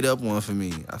 bro. Made up one for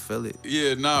me. I feel it.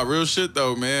 Yeah, nah, real shit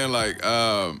though, man. Like,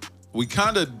 we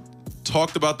kind of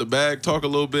talked about the bag talk a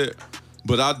little bit,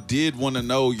 but I did want to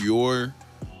know your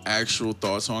actual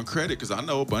thoughts on credit, because I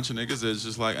know a bunch of niggas that's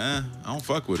just like, I don't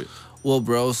fuck with it. Well,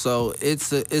 bro, so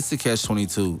it's a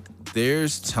catch-22.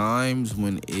 There's times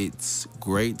when it's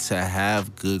great to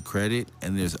have good credit,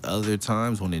 and there's other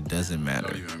times when it doesn't matter.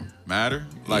 Don't even matter.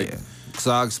 Like, yeah. So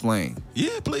I'll explain.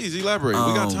 Yeah, please elaborate.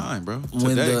 We got time, bro.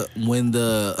 Today.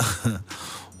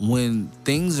 When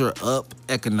things are up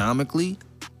economically,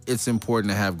 it's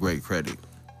important to have great credit.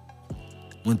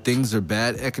 When things are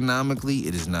bad economically,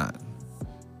 it is not.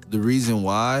 The reason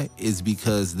why is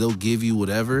because they'll give you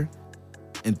whatever,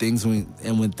 and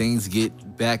when things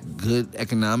get back good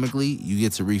economically, you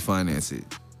get to refinance it.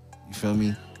 You feel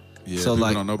me? Yeah, so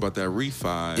people don't know about that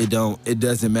refi. It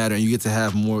doesn't matter, and you get to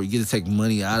have more. You get to take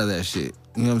money out of that shit.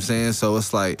 You know what I'm saying? So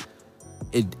it's like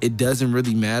it doesn't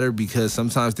really matter, because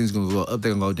sometimes things gonna go up,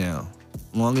 they're gonna go down.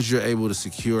 As long as you're able to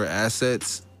secure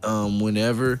assets,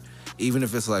 whenever, even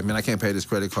if it's like, man, I can't pay this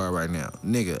credit card right now,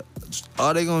 nigga.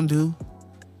 All they gonna do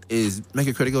is make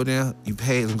your credit go down. You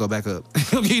pay it and go back up.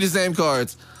 They'll give you the same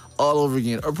cards all over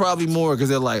again, or probably more, because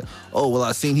they're like, oh, well,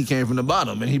 I seen he came from the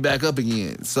bottom and he back up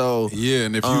again. So yeah,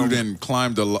 and if you then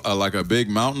climbed like a big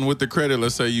mountain with the credit,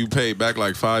 let's say you paid back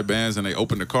like 5 bands and they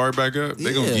open the card back up,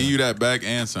 they're gonna give you that back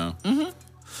and some. Mm-hmm.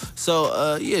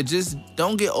 So just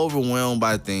don't get overwhelmed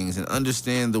by things, and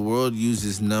understand the world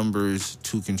uses numbers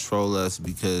to control us,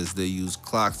 because they use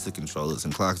clocks to control us,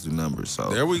 and clocks do numbers.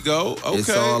 So there we go. Okay, it's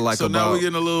all like so now we're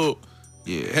getting a little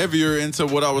heavier into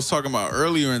what I was talking about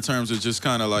earlier in terms of just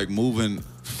kind of like moving,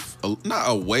 not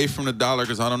away from the dollar,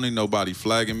 because I don't need nobody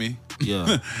flagging me.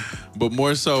 Yeah. But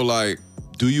more so like,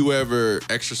 do you ever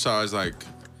exercise like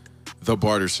the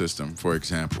barter system, for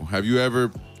example? Have you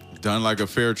ever done like a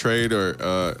fair trade or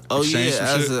exchange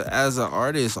some shit? As an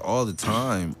artist all the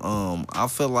time. I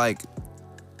feel like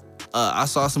I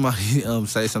saw somebody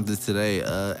say something today.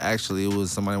 Actually, it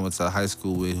was somebody I went to high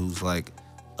school with, who's like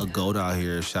a GOAT out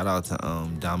here. Shout out to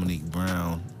Dominique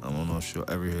Brown. I don't know if she'll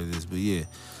ever hear this, but yeah,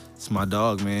 it's my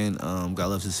dog, man. God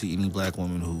loves to see any black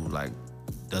woman who like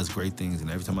does great things, and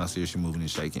every time I see her, she's moving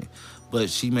and shaking. But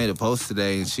she made a post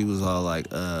today, and she was all like,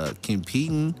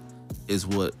 competing is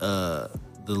what the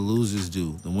losers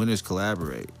do. The winners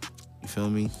collaborate. You feel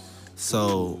me?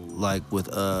 So like with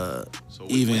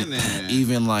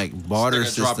even like barter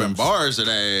systems, dropping bars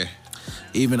today.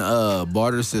 Even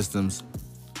barter systems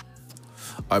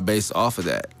are based off of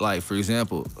that. Like, for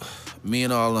example, me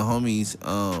and all the homies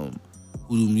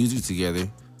who do music together,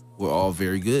 we're all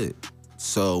very good.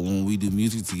 So when we do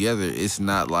music together, it's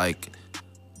not like,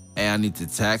 hey, I need to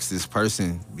tax this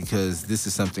person because this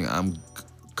is something I'm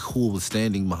cool with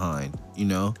standing behind, you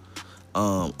know?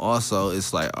 Also,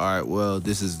 it's like, all right, well,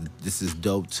 this is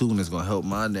dope too, and it's gonna help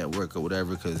my network or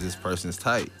whatever, because this person's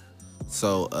tight.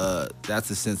 So that's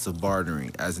a sense of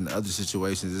bartering. As in other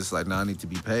situations, it's like, I need to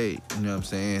be paid. You know what I'm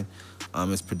saying?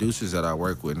 It's producers that I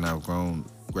work with and I've grown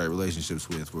great relationships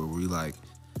with, where we like,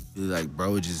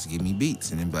 bro, just give me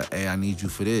beats, and then be like, hey, I need you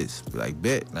for this. Be like,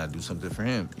 bet, and I do something for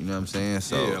him. You know what I'm saying?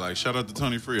 So yeah, like shout out to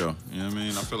Tony Frio. You know what I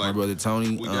mean? I feel like my brother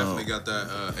Tony, we definitely got that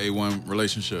A1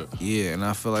 relationship. Yeah, and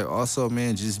I feel like also,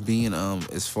 man, just being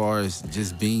as far as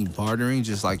just being bartering,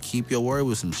 just like keep your word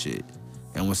with some shit.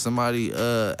 And when somebody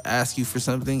asks you for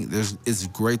something, it's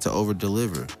great to over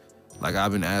deliver. Like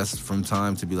I've been asked from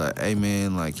time to be like, hey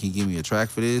man, like can you give me a track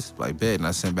for this? Like bet, and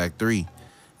I sent back 3.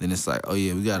 Then it's like, oh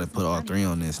yeah, we gotta put all 3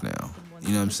 on this now. You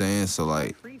know what I'm saying? So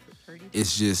like,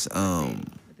 it's just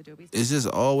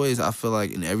always, I feel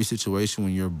like in every situation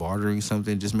when you're bartering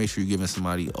something, just make sure you're giving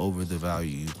somebody over the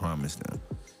value you promised them,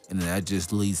 and then that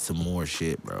just leads to more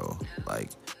shit, bro. Like,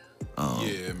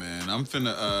 yeah, man, I'm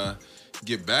finna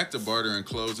get back to bartering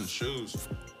clothes and shoes.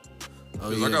 oh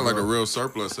Cause I got like a real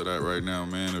surplus of that right now,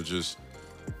 man, of just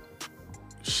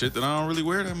shit that I don't really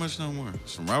wear that much no more.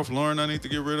 Some Ralph Lauren I need to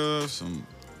get rid of, some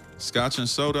Scotch and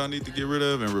Soda I need to get rid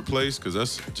of and replace, because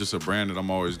that's just a brand that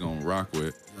I'm always gonna rock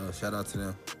with. Shout out to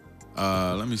them.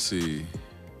 Let me see.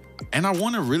 And I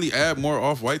want to really add more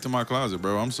Off-White to my closet,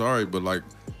 bro. I'm sorry, but like,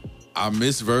 I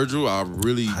miss Virgil. I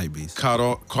really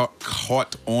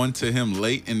caught on to him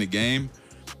late in the game,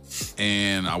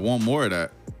 and I want more of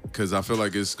that because I feel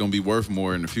like it's gonna be worth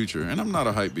more in the future. And I'm not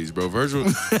a hype beast, bro. Virgil,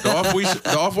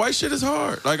 the Off-White shit is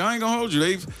hard. Like, I ain't gonna hold you.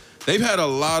 They've had a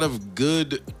lot of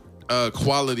good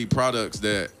quality products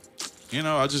that, you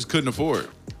know, I just couldn't afford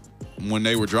when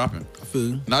they were dropping. I feel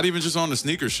you. Not even just on the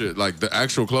sneaker shit, like the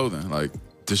actual clothing. Like,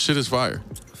 this shit is fire.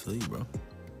 I feel you, bro.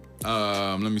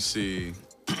 Let me see.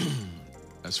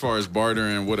 As far as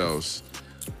bartering, what else?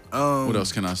 What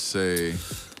else can I say?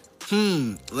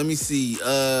 Let me see.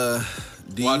 Okay,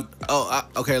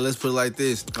 let's put it like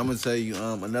this. I'm gonna tell you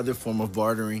another form of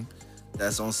bartering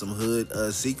that's on some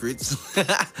hood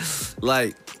secrets.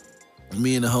 Like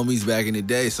me and the homies back in the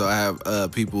day. So I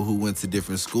have people who went to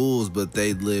different schools, but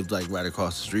they lived like right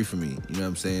across the street from me. You know what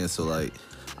I'm saying? So like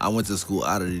I went to school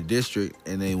out of the district,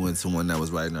 and they went to one that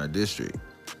was right in our district.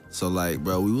 So like,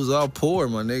 bro, we was all poor,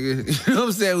 my nigga. You know what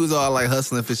I'm saying? We was all like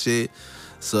hustling for shit.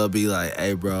 So it'd be like,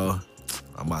 hey, bro,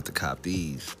 I'm about to cop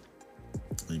these.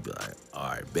 And he'd be like, all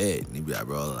right, bet. And he'd be like,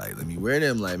 bro, like, let me wear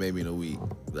them like maybe in a week.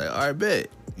 Be like, all right, bet.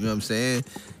 You know what I'm saying?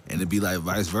 And it'd be like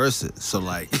vice versa. So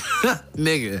like,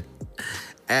 nigga,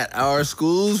 at our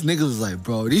schools, niggas was like,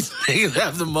 bro, these niggas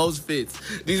have the most fits.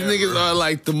 These niggas are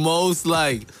like the most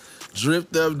like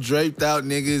dripped up, draped out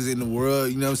niggas in the world.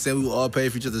 You know what I'm saying? We will all pay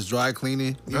for each other's dry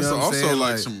cleaning. You That's know what I'm also saying?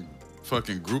 like some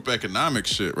fucking group economic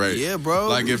shit, right? Yeah, bro.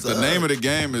 Like if the name of the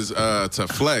game is to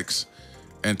flex,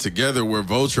 and together we're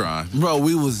Voltron. Bro,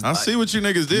 we was. I see what you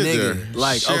niggas did there.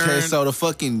 Like, Sharing. okay, so the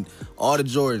fucking all the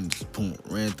Jordans, boom,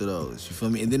 ran through those. You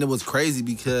feel me? And then it was crazy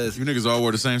because You niggas all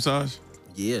wore the same size?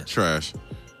 yeah, Trash.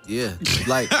 yeah.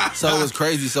 Like, so it was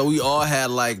crazy. So we all had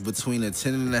like between a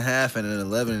 10.5 and an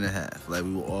 11.5. Like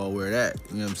we would all wear that.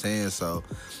 You know what I'm saying? So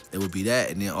it would be that.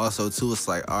 And then also too, it's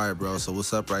like, all right, bro. So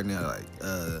what's up right now?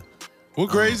 Like, What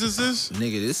grades is this?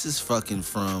 nigga, this is fucking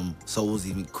from. So it was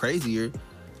even crazier.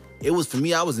 It was for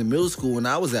me. I was in middle school and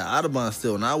I was at Audubon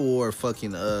still, and I wore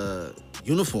fucking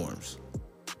uniforms.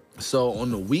 So on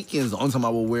the weekends, the only time I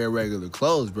would wear regular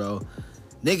clothes, bro,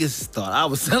 niggas thought I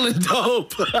was selling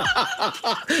dope.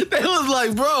 They was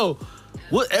like, bro,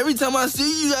 what? Every time I see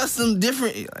you, you got some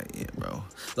different. Like, yeah, bro.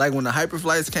 Like when the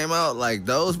Hyperflights came out, like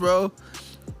those, bro.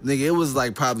 Nigga, it was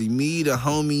like probably me, the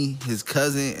homie, his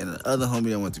cousin, and the other homie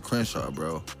that went to Crenshaw,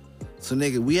 bro. So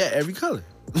nigga, we had every color.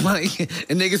 Like,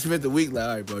 and niggas spent the week like,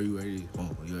 all right, bro, you ready?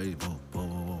 Boom, you ready? Boom, boom,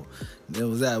 boom, boom. And it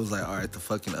was that. It was like, all right, the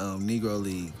fucking Negro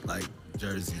League, like,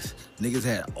 jerseys. Niggas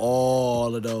had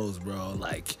all of those, bro.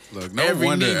 Like, Look, no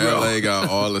wonder Negro. LA got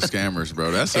all the scammers,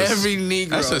 bro. That's Every Negro,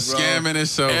 That's a bro. scam in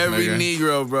itself, Every nigga.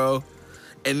 Negro, bro.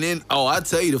 And then, I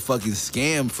tell you the fucking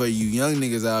scam for you young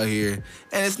niggas out here.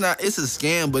 And it's a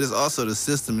scam, but it's also the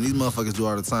system. And these motherfuckers do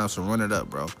all the time, so run it up,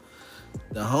 bro.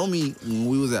 The homie, when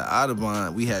we was at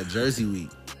Audubon, we had Jersey Week,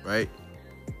 right?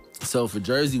 So for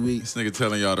Jersey Week, This nigga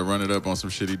telling y'all to run it up on some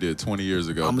shit he did 20 years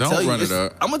ago. I'm Don't tell you, run it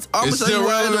up. I'm gonna It's tell you still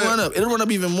why it'll relevant. run up. It'll run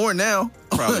up even more now.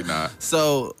 Probably not.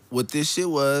 So what this shit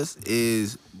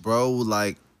is bro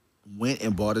like went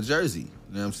and bought a jersey. You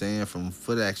know what I'm saying? From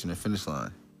Foot Action to Finish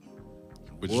Line.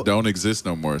 Which Well- don't exist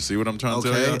no more. See what I'm trying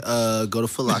to tell Okay, y'all? go to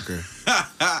Foot Locker.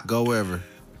 Go wherever.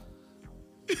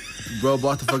 Bro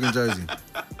bought the fucking jersey.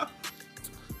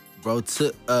 Bro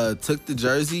took the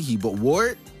jersey. He wore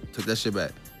it. Took that shit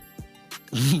back.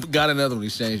 Got another one.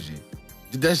 Exchanged it.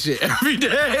 Did that shit every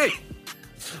day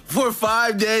for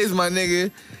 5 days, my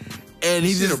nigga. And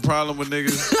he See just the problem with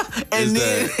niggas And is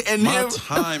then- that and my then-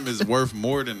 time is worth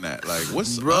more than that. Like,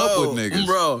 what's bro, up with niggas?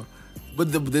 bro.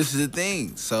 But this is the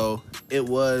thing. So it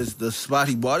was the spot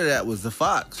he bought it at was the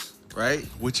Fox, right?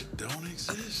 Which don't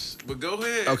exist. But go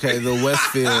ahead. Okay, the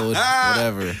Westfield,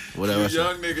 whatever. You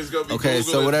young niggas gonna be Okay,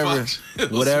 so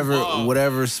Googling whatever, Fox Mall.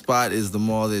 whatever spot is the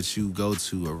mall that you go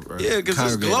to or Yeah, because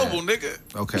it's congregate global, at. nigga.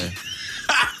 Okay.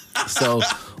 So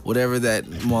whatever that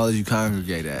mall that you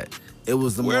congregate at, It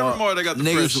was the Wherever mall. mall they got the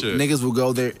fresh shit. Niggas would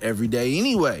go there every day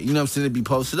anyway. You know what I'm saying? To be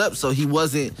posted up. So he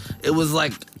wasn't, it was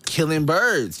like killing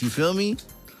birds. You feel me?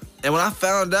 And when I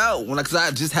found out, because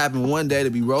I just happened one day to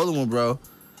be rolling with bro,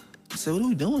 I said, what are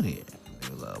we doing here?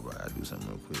 He was like, oh, bro, I gotta do something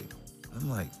real quick. I'm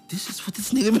like, this is what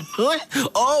this nigga been doing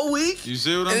all week? You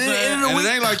see what I'm saying? And it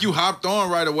ain't like you hopped on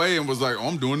right away and was like, oh,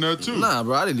 I'm doing that too. Nah,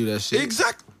 bro, I didn't do that shit.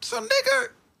 Exactly. Some nigga.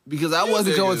 Because I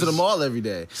wasn't going to the mall every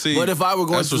day. See, but if I were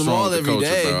going to the mall every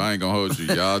day, bro. I ain't gonna hold you.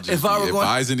 Y'all just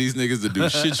advising these niggas to do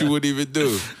shit you wouldn't even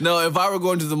do. No, if I were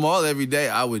going to the mall every day,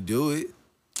 I would do it.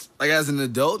 Like as an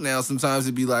adult now, sometimes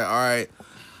it'd be like, all right,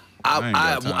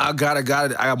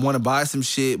 I want to buy some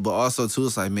shit, but also too,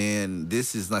 it's like, man,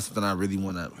 this is not something I really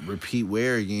want to repeat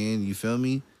wear again. You feel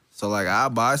me? So like,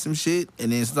 I'll buy some shit,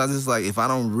 and then sometimes it's like, if I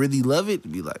don't really love it,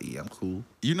 it'd be like, yeah, I'm cool.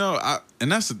 You know,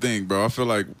 and that's the thing, bro. I feel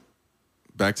like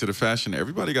back to the fashion,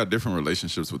 everybody got different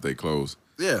relationships with their clothes.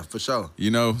 Yeah, for sure. You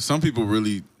know, some people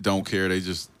really don't care. They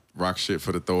just rock shit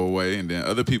for the throwaway, and then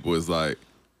other people is like,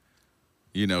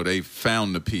 you know, they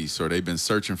found the piece or they've been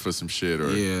searching for some shit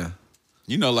or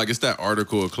you know, like it's that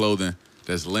article of clothing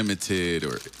that's limited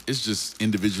or it's just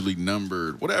individually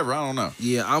numbered, whatever, I don't know.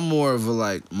 Yeah, I'm more of a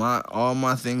like all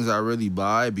my things I really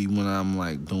buy be when I'm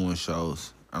like doing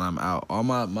shows and I'm out. All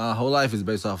my whole life is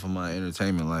based off of my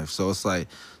entertainment life. So it's like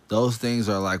those things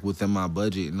are like within my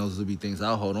budget and those will be things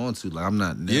I'll hold on to. Like I'm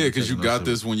not because you got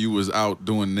this when you was out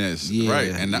doing this. Yeah, right.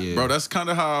 And bro, that's kind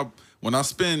of how when I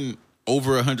spend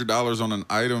over $100 on an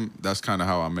item, that's kind of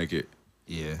how I make it,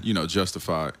 you know,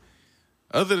 justified.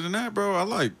 Other than that, bro, I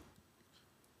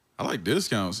like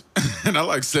discounts and I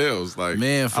like sales. Like,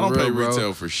 man, for I don't real, pay bro.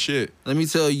 retail for shit. Let me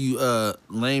tell you,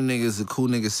 lame niggas a cool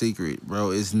nigga secret, bro.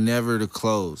 It's never the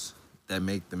clothes that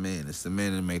make the man. It's the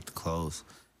man that make the clothes.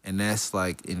 And that's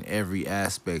like in every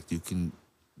aspect. You can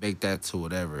make that to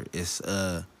whatever. It's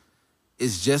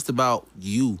just about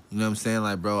you. You know what I'm saying?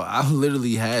 Like, bro, I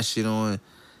literally had shit on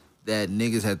that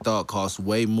niggas had thought cost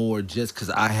way more just because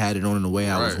I had it on in the way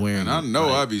I was wearing and it. I know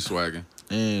like, I be swagging.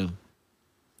 And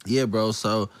yeah, bro,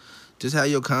 so just have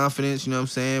your confidence, you know what I'm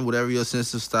saying? Whatever your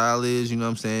sense of style is, you know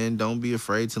what I'm saying? Don't be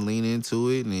afraid to lean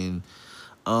into it. And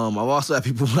I've also had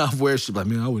people when I wear shit like,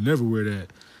 man, I would never wear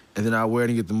that. And then I wear it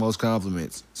and get the most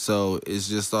compliments. So it's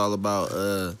just all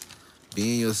about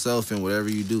being yourself in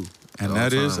whatever you do. And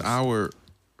that is our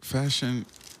fashion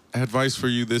advice for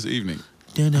you this evening.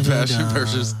 Fashion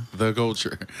versus the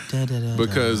culture.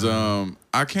 Because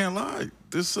I can't lie,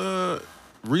 this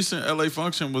recent LA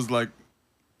function was like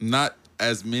not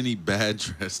as many bad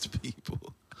dressed people.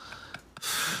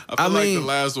 I feel like the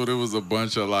last one, it was a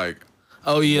bunch of like,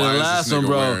 oh yeah, why the is last this one, nigga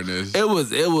bro. wearing this?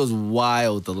 It was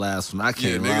wild. The last one, I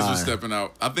can't lie. Niggas was stepping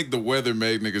out. I think the weather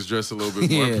made niggas dress a little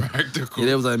bit more practical. Yeah,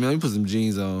 they was like, man, let me put some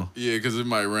jeans on. Yeah, because it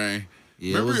might rain.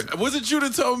 Yeah, remember, was it you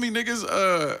that told me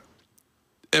niggas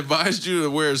advised you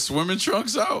to wear swimming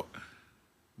trunks out?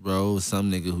 Bro, it was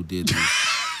some nigga who did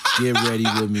this. Get ready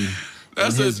with me.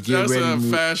 That's a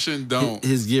fashion don't.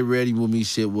 His get ready with me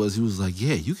shit was, he was like,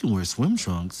 yeah, you can wear swim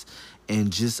trunks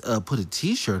and just put a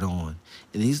t-shirt on.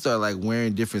 And he started like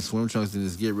wearing different swim trunks and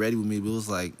just get ready with me. But it was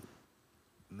like,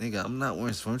 nigga, I'm not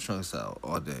wearing swim trunks out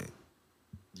all day.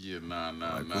 Yeah, nah.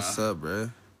 What's up,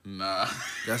 bro? Nah.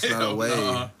 That's not a wave.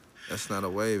 Nah. That's not a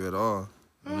wave at all.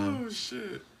 You know? Oh,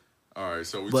 shit. All right,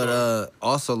 so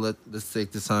also, let's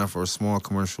take this time for a small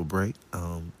commercial break.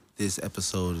 This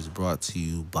episode is brought to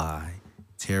you by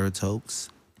Terratokes.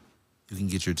 You can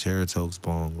get your Terratokes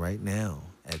bong right now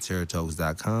at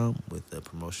terratokes.com with the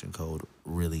promotion code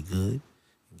REALLYGOOD.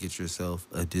 Get yourself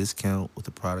a discount with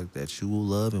a product that you will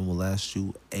love and will last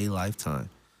you a lifetime.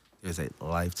 There's a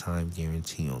lifetime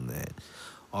guarantee on that.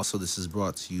 Also, this is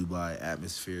brought to you by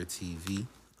Atmosphere TV.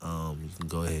 You can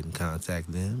go ahead and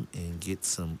contact them and get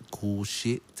some cool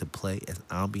shit to play as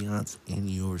ambiance in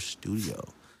your studio.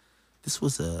 This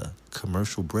was a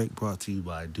commercial break brought to you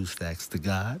by Deuce Stacks to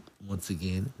God. Once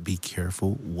again, be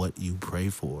careful what you pray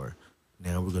for.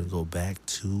 Now we're going to go back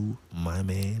to my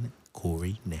man,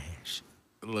 Corey Nash.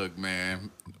 Look, man,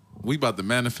 we about to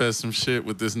manifest some shit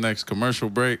with this next commercial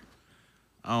break.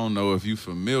 I don't know if you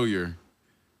familiar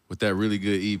with that really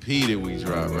good EP that we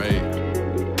dropped, right?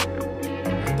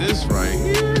 This right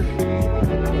here.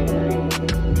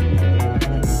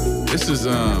 This is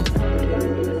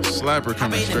Slapper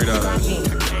coming straight out of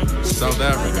South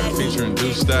Africa, featuring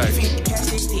Deuce Stacks,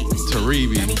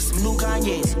 Taribi,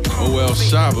 OL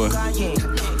Shaba.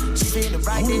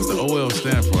 What does the OL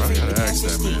stand for? I gotta ask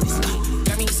that man.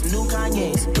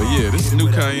 But yeah, this is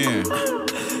New Cayenne.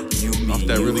 off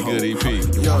that really good EP.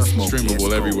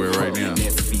 Streamable everywhere right now.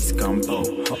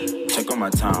 Check on my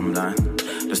timeline.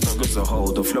 The struggle's a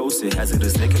whole, the flow say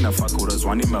hazardous. They can fuck with us,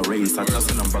 running my race. I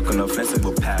tussle and buckle up,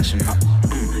 flexible passion.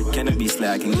 Can it be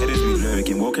slacking? Hitters be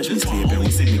lurking, won't catch me sleeping.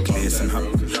 We see me glisten,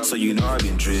 so you know I've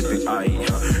been dripping.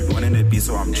 Running the beat,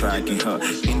 so I'm tracking her.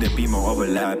 In the beat, more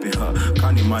overlapping her.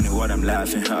 Counting money, what I'm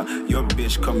laughing her. Your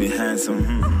bitch call me handsome.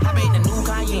 I made the new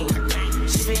Kanye.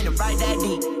 She finna ride that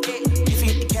dick. If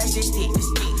you hit the cash, it's stick.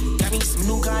 Got me some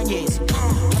new Kanye's.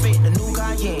 I made the new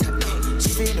Kanye. She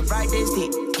finna ride that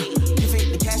dick. If you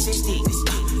hit the cash, it's stick.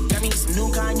 Got me some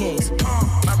new Kanye's.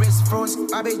 My wrist is frozen,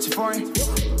 my bitch is foreign.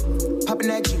 Popping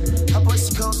at you, her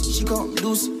pussy goes, she gon'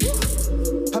 lose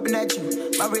it. Popping at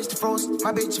you, my wrist is frozen,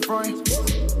 my bitch is foreign.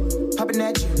 Popping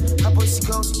at you, her pussy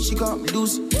goes, she gon'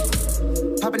 lose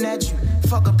it. Popping at you,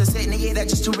 fuck up the set, nigga, that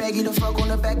just too regular. Fuck on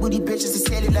the back with these bitches, it's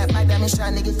silly like my diamond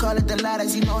shine, nigga. Call it the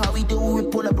lighters, you know how we do, we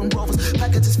pull up in rovers.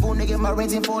 Pockets is full, nigga, my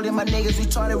rings ain't folding, my niggas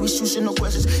retarded, we shooting no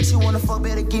questions. She wanna fuck,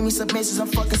 better give me submissions, I'm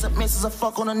fucking submissions, I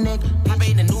fuck on a nigga. I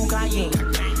made the new Kanye,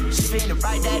 she finna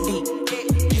ride that dick.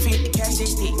 If you hit the cash,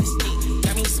 it's stick.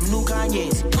 Got me some new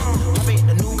Kanye's. I made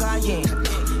the new Kanye,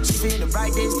 she finna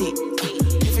ride this dick.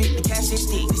 If you hit the cash, it's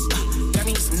stick. Got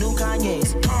me some new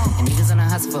Kanye's. And niggas on a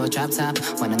hustle for a drop top.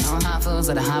 Wanna know how it feels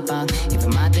or the hop out.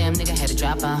 Even my damn nigga had to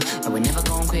drop out. And we never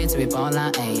gon' quit till we ball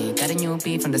out. Ayy, got a new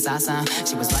beat from the south side.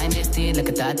 She was riding this deal like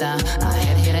a dada. I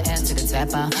had to hit her ass to the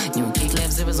tap out. New kick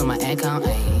left zeros on my account.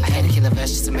 Ayy, I had to kill a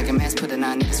vest just to make a mess. Put a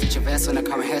 9 niggas switch your vest on the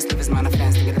car hair. Slip his mind of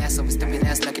fans. Nigga less over stupid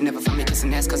ass. Like you never find me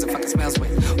kissing ass cause it fucking smells wet.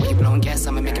 When you blowing gas,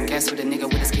 I'ma make him guess with a nigga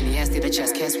with a skinny ass. Did a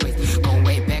chest cast with. Going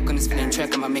way back on this feeling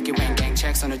track. I'ma make it rain gang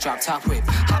checks on the drop top whip.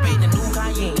 I made the new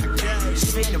Kanye. She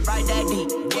finna ride that dick.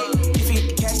 If you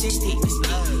hit the cash, it's stick.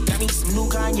 Got me some new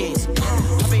Kanye's.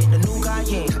 I made the new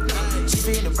Kanye. She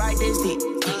finna ride this dick.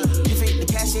 If you hit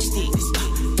the cash, it's stick.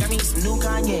 Got me some new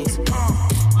Kanye's.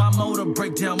 My motor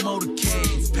break down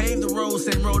motorcades. Pave the road,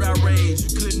 same road I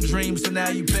rage. You couldn't dream, so now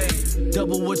you pay.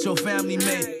 Double what your family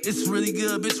made. It's really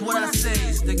good, bitch, what I say.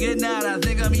 Still getting out, I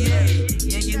think I'm yay.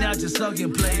 Yanking out your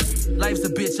sucking place. Life's a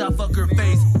bitch, I fuck her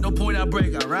face. No point I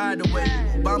break, I ride away.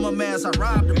 Bomber mask, I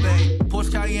rob the bank.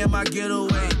 Porsche Cayenne, my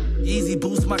getaway. Easy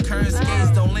boost my current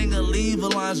skates. Don't linger, leave a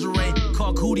lingerie.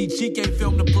 Call Cootie, Chique,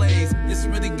 film the plays. It's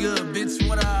really good, bitch,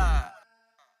 what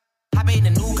I made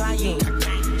the new Kanye.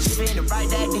 She finna ride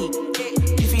that dick.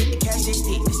 If you hit the cash, it's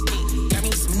stick. Got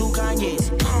me some new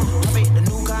Kanye's. I made the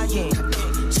new Kanye.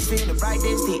 She finna ride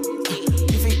this dick.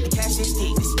 If you hit the cash, it's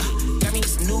stick. Got me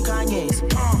some new Kanye's.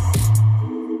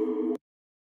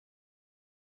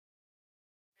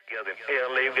 In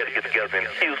LA, we gotta get together in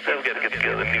Houston, we gotta get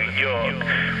together in New York,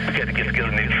 we gotta get together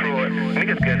in Detroit,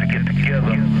 niggas gotta get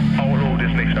together all over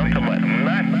this nation. I'm talking about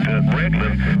not the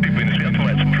regular people in the street, I'm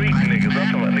talking about street niggas,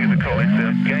 I'm talking about niggas that call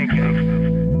themselves gangsters.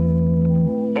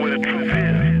 Where the truth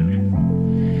is,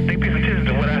 they pay attention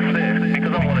to what I said,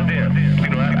 because I'm one of them. You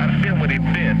know, I feel where they've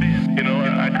been, you know,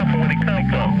 I come from where they come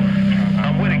from.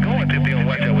 I'm where they going if they don't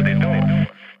watch out what they're doing.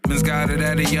 Misguided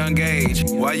at a young age.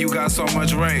 Why you got so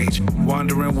much rage?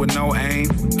 Wandering with no aim.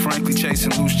 Frankly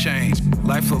chasing loose change.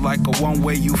 Life look like a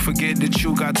one-way. You forget that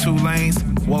you got 2 lanes.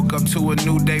 Woke up to a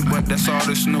new day, but that's all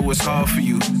that's new. It's hard for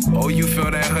you. Oh, you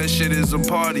feel that her shit is a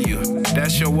part of you.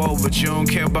 That's your woe, but you don't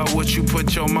care about what you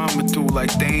put your mama through.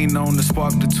 Like they ain't known to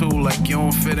spark the tool. Like you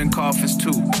don't fit in coffins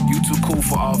too. You too cool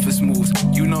for office moves.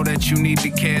 You know that you need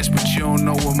the cash, but you don't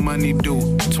know what money do.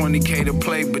 20K to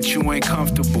play, but you ain't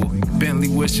comfortable. Bentley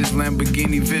wishes,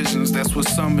 Lamborghini visions, that's what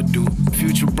summer do.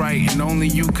 Future bright and only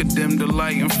you could dim the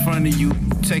light in front of you.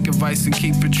 Take advice and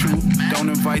keep it true. Don't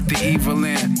invite the evil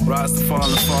in. Rise to fall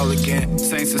and fall again.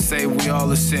 Saints to say we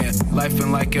all a sin. Life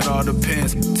and like it all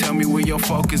depends. Tell me where your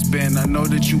focus been. I know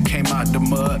that you came out the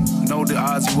mud. Know the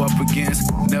odds you up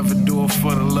against. Never do it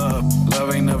for the love.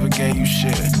 Love ain't never gave you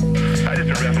shit. I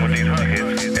just wrestle with these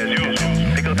huckers as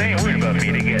usual. Because they ain't worried about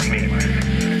me, they get me.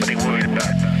 But they worried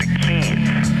about the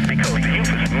kids. Because the youth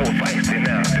is more feisty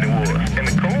now than it was. And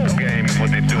the cold game is what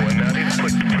they're doing now. They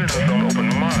put the prisons on open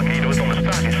market. You know, it's on the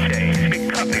stock exchange.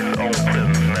 Big companies own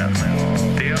prisons now.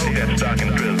 They all got stock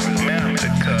in prisons.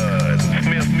 MasterCard,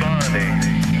 Smith Barney.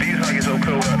 These huckers so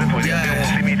cold out this way. They don't want to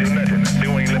see me do nothing. They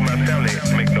won't even let my family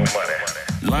make no money.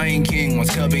 Lion King,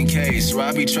 once cub in case.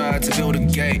 Robbie tried to build a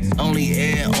gate. Only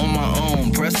air on my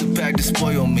own. Press the pack to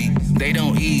spoil me. They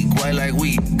don't eat quite like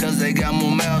we, cause they got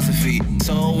more mouths to feed.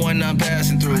 So when I'm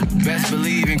passing through, best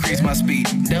believe increase my speed.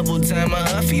 Double time my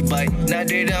huffy bite. Not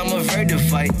that I'm afraid to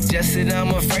fight, just that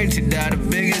I'm afraid to die. The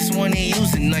biggest one he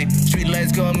used a knife. Street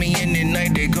lights call me in the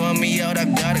night, they call me out, I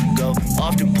gotta go.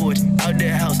 Off the porch, out the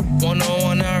house,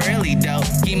 one-on-one I really doubt.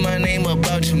 Keep my name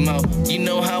about your mouth, you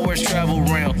know how words travel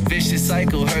round. Vicious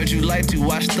cycle, heard you like to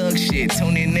watch thug shit.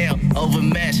 Tune in now,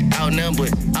 overmatched,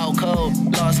 outnumbered, out cold,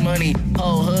 lost money,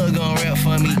 whole hood gon' rap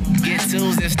for me. Get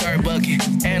tools and start bucking,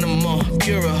 animal,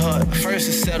 pure heart. First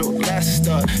to settle, last to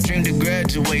start. Dream to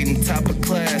graduate in top of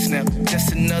class now.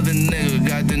 Just another nigga,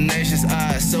 got the nation's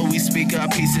eyes, so we speak our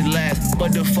piece at last.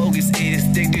 But the focus is,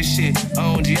 dig this shit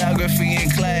on geography in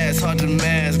class. Hard to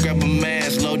mask, grab a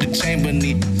mask, load the chamber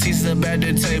need. Teach up at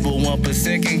the table,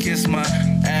 1% can kiss my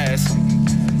ass.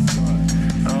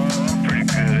 I'm pretty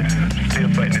good. Still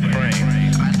fighting this frame.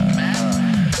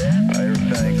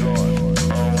 Everything going.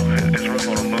 It's rough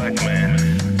on a black man.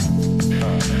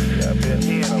 I've been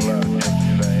hearing a lot of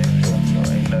things, so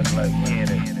ain't nothing like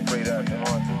hearing it straight out the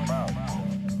horse's mouth.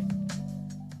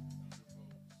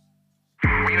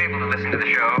 Were you able to listen to the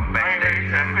show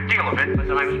backstage? A good deal of it, but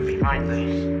I was behind the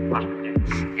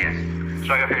hospital. Yes.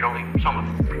 So I heard only some of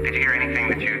it. Did you hear anything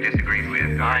that you disagreed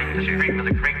with? I disagreed with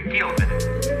a great deal of it.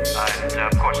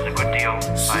 And of course, it's a good deal. I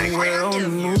agree. Somewhere on the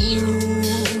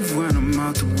move when I'm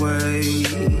out the way,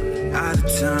 out of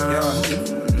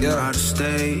town, out of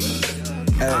state,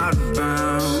 out of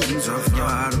bounds, off of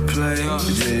out of place.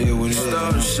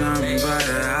 Stars shining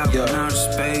brighter out in outer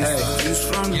space. Views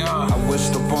from the I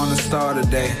wished upon a star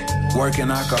today.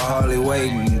 Working, I could hardly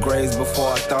wait. Grace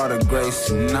before I thought of grace.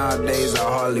 Nowadays, I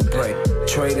hardly pray.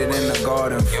 Traded in the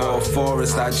garden for a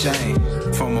forest, I changed.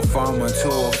 From a farmer to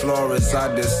a florist,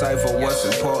 I decipher what's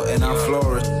important, I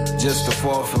flourish. Just the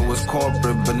forfeit was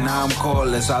corporate, but now I'm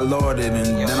cordless. I lord it and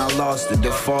then I lost it,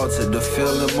 defaulted. The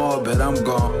feeling morbid, I'm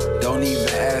gone. Don't even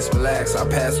ask, relax, I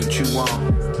pass what you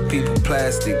want. People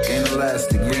plastic, ain't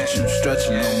elastic, reaching,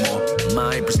 stretching no more.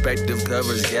 My perspective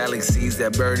covers galaxies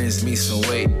that burdens me some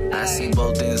weight. I see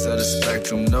both ends of the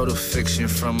spectrum, know the fiction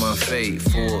from my fate.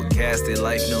 Forecasted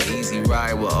life, no easy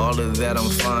ride. With all of that, I'm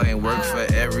fine. Work for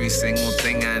every single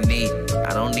thing I need.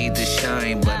 I don't need to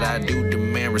shine, but I do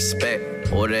demand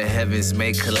respect. Or the heavens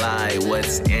may collide.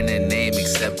 What's in a name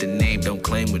except the name? Don't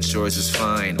claim what's yours is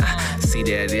fine. See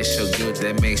that it's your guilt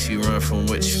that makes you run from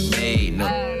what you made.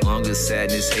 No longer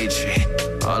sadness,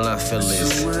 hatred. All I feel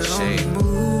is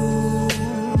shame.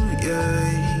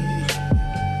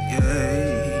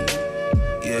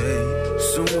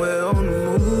 Somewhere on the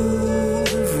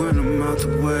move when I'm out the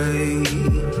way,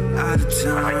 out of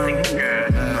town,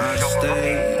 out of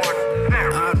state,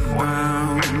 out of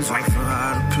bounds, off of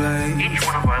out of place.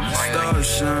 Stars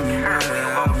shining brighter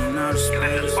out in outer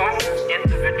space.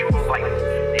 Individual life,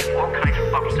 there's all kinds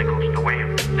of obstacles, the way of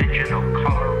religion or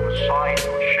color or size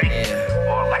or shape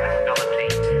or lack of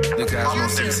ability. The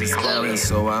cosmos is calling,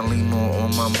 so I lean more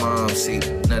on my mom. See,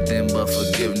 nothing but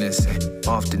forgiveness,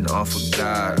 often off of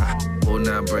God. Will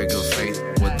not break a faith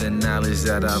with the knowledge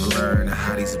that I've learned.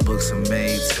 How these books are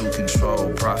made to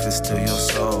control profits to your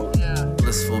soul.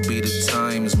 Blissful be the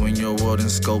times when your world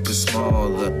and scope is small.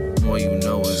 The more you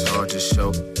know is hard to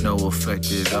show. No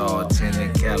effect at all.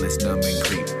 Tendon, callous, numb and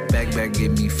creep. Back,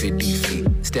 give me 50 feet.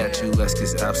 Statuesque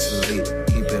is obsolete.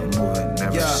 Keep it moving,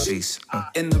 never cease.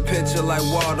 In the picture like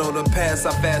Waldo, the past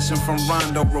I fashion from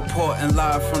Rondo. Reporting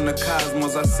live from the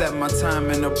cosmos. I set my time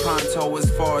in the pronto as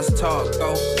far as talk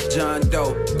go. John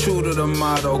Doe, true to the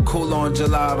motto. Cool on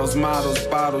gelatos, models,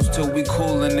 bottles. Till we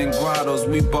coolin' in grottos.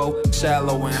 We both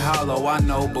shallow and hollow, I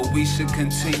know. But we should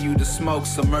continue to smoke.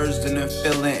 Submerged in it,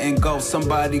 feeling and go.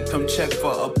 Somebody come check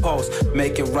for a pulse.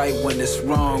 Make it right when it's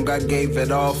wrong. I gave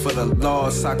it all for the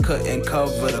loss. I couldn't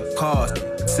cover the cost.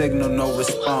 Signal no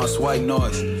response, white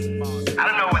noise. I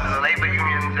don't know whether the labor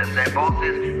unions and their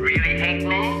bosses really hate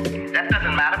me. That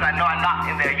doesn't matter, but I know I'm not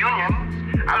in their union.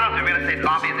 I don't know if the real estate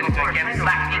lobby is anything against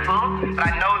black people, but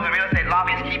I know the real estate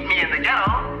lobbies keep me in the ghetto.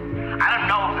 I don't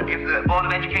know if the Board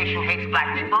of Education hates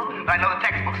black people, but I know the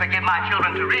textbooks I give my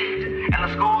children to read and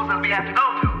the schools that we have to go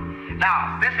to.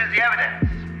 Now, this is the evidence.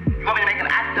 You want me to make an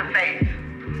act of faith,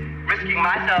 risking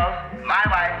myself, my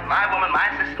wife, my woman, my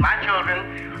sister, my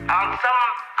children, on some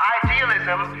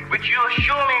idealism which you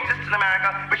assure me exists in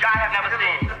America, which I have never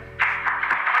seen.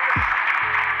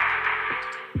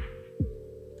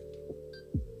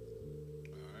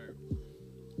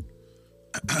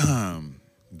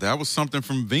 That was something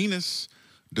from Venus,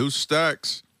 Deuce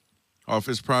Stacks, off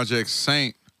his project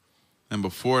Saint. And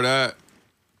before that,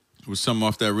 was something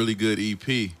off that really good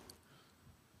EP.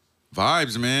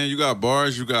 Vibes, man. You got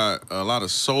bars. You got a lot of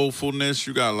soulfulness.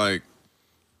 You got, like,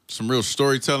 some real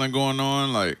storytelling going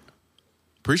on. Like,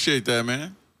 appreciate that,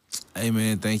 man. Hey,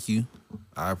 man, thank you.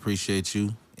 I appreciate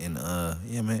you. And,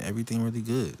 yeah, man, everything really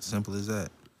good. Simple as that.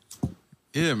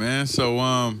 Yeah, man. So,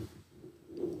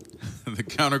 the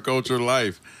counterculture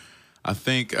life. I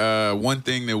think one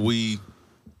thing that we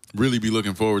really be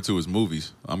looking forward to is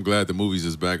movies. I'm glad the movies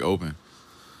is back open.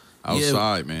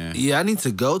 Outside, man. Yeah, I need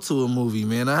to go to a movie,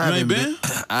 man. You ain't been?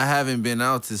 I haven't been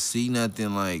out to see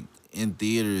nothing like in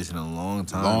theaters in a long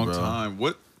time, bro. Time.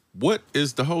 What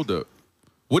is the holdup?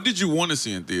 What did you want to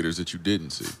see in theaters that you didn't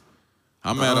see?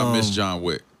 I'm mad I missed John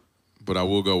Wick, but I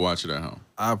will go watch it at home.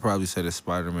 I'll probably say the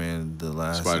Spider-Man, the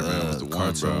last Spider-Man was the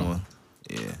one, bro. one.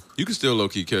 Yeah. You can still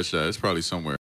low-key catch that. It's probably somewhere.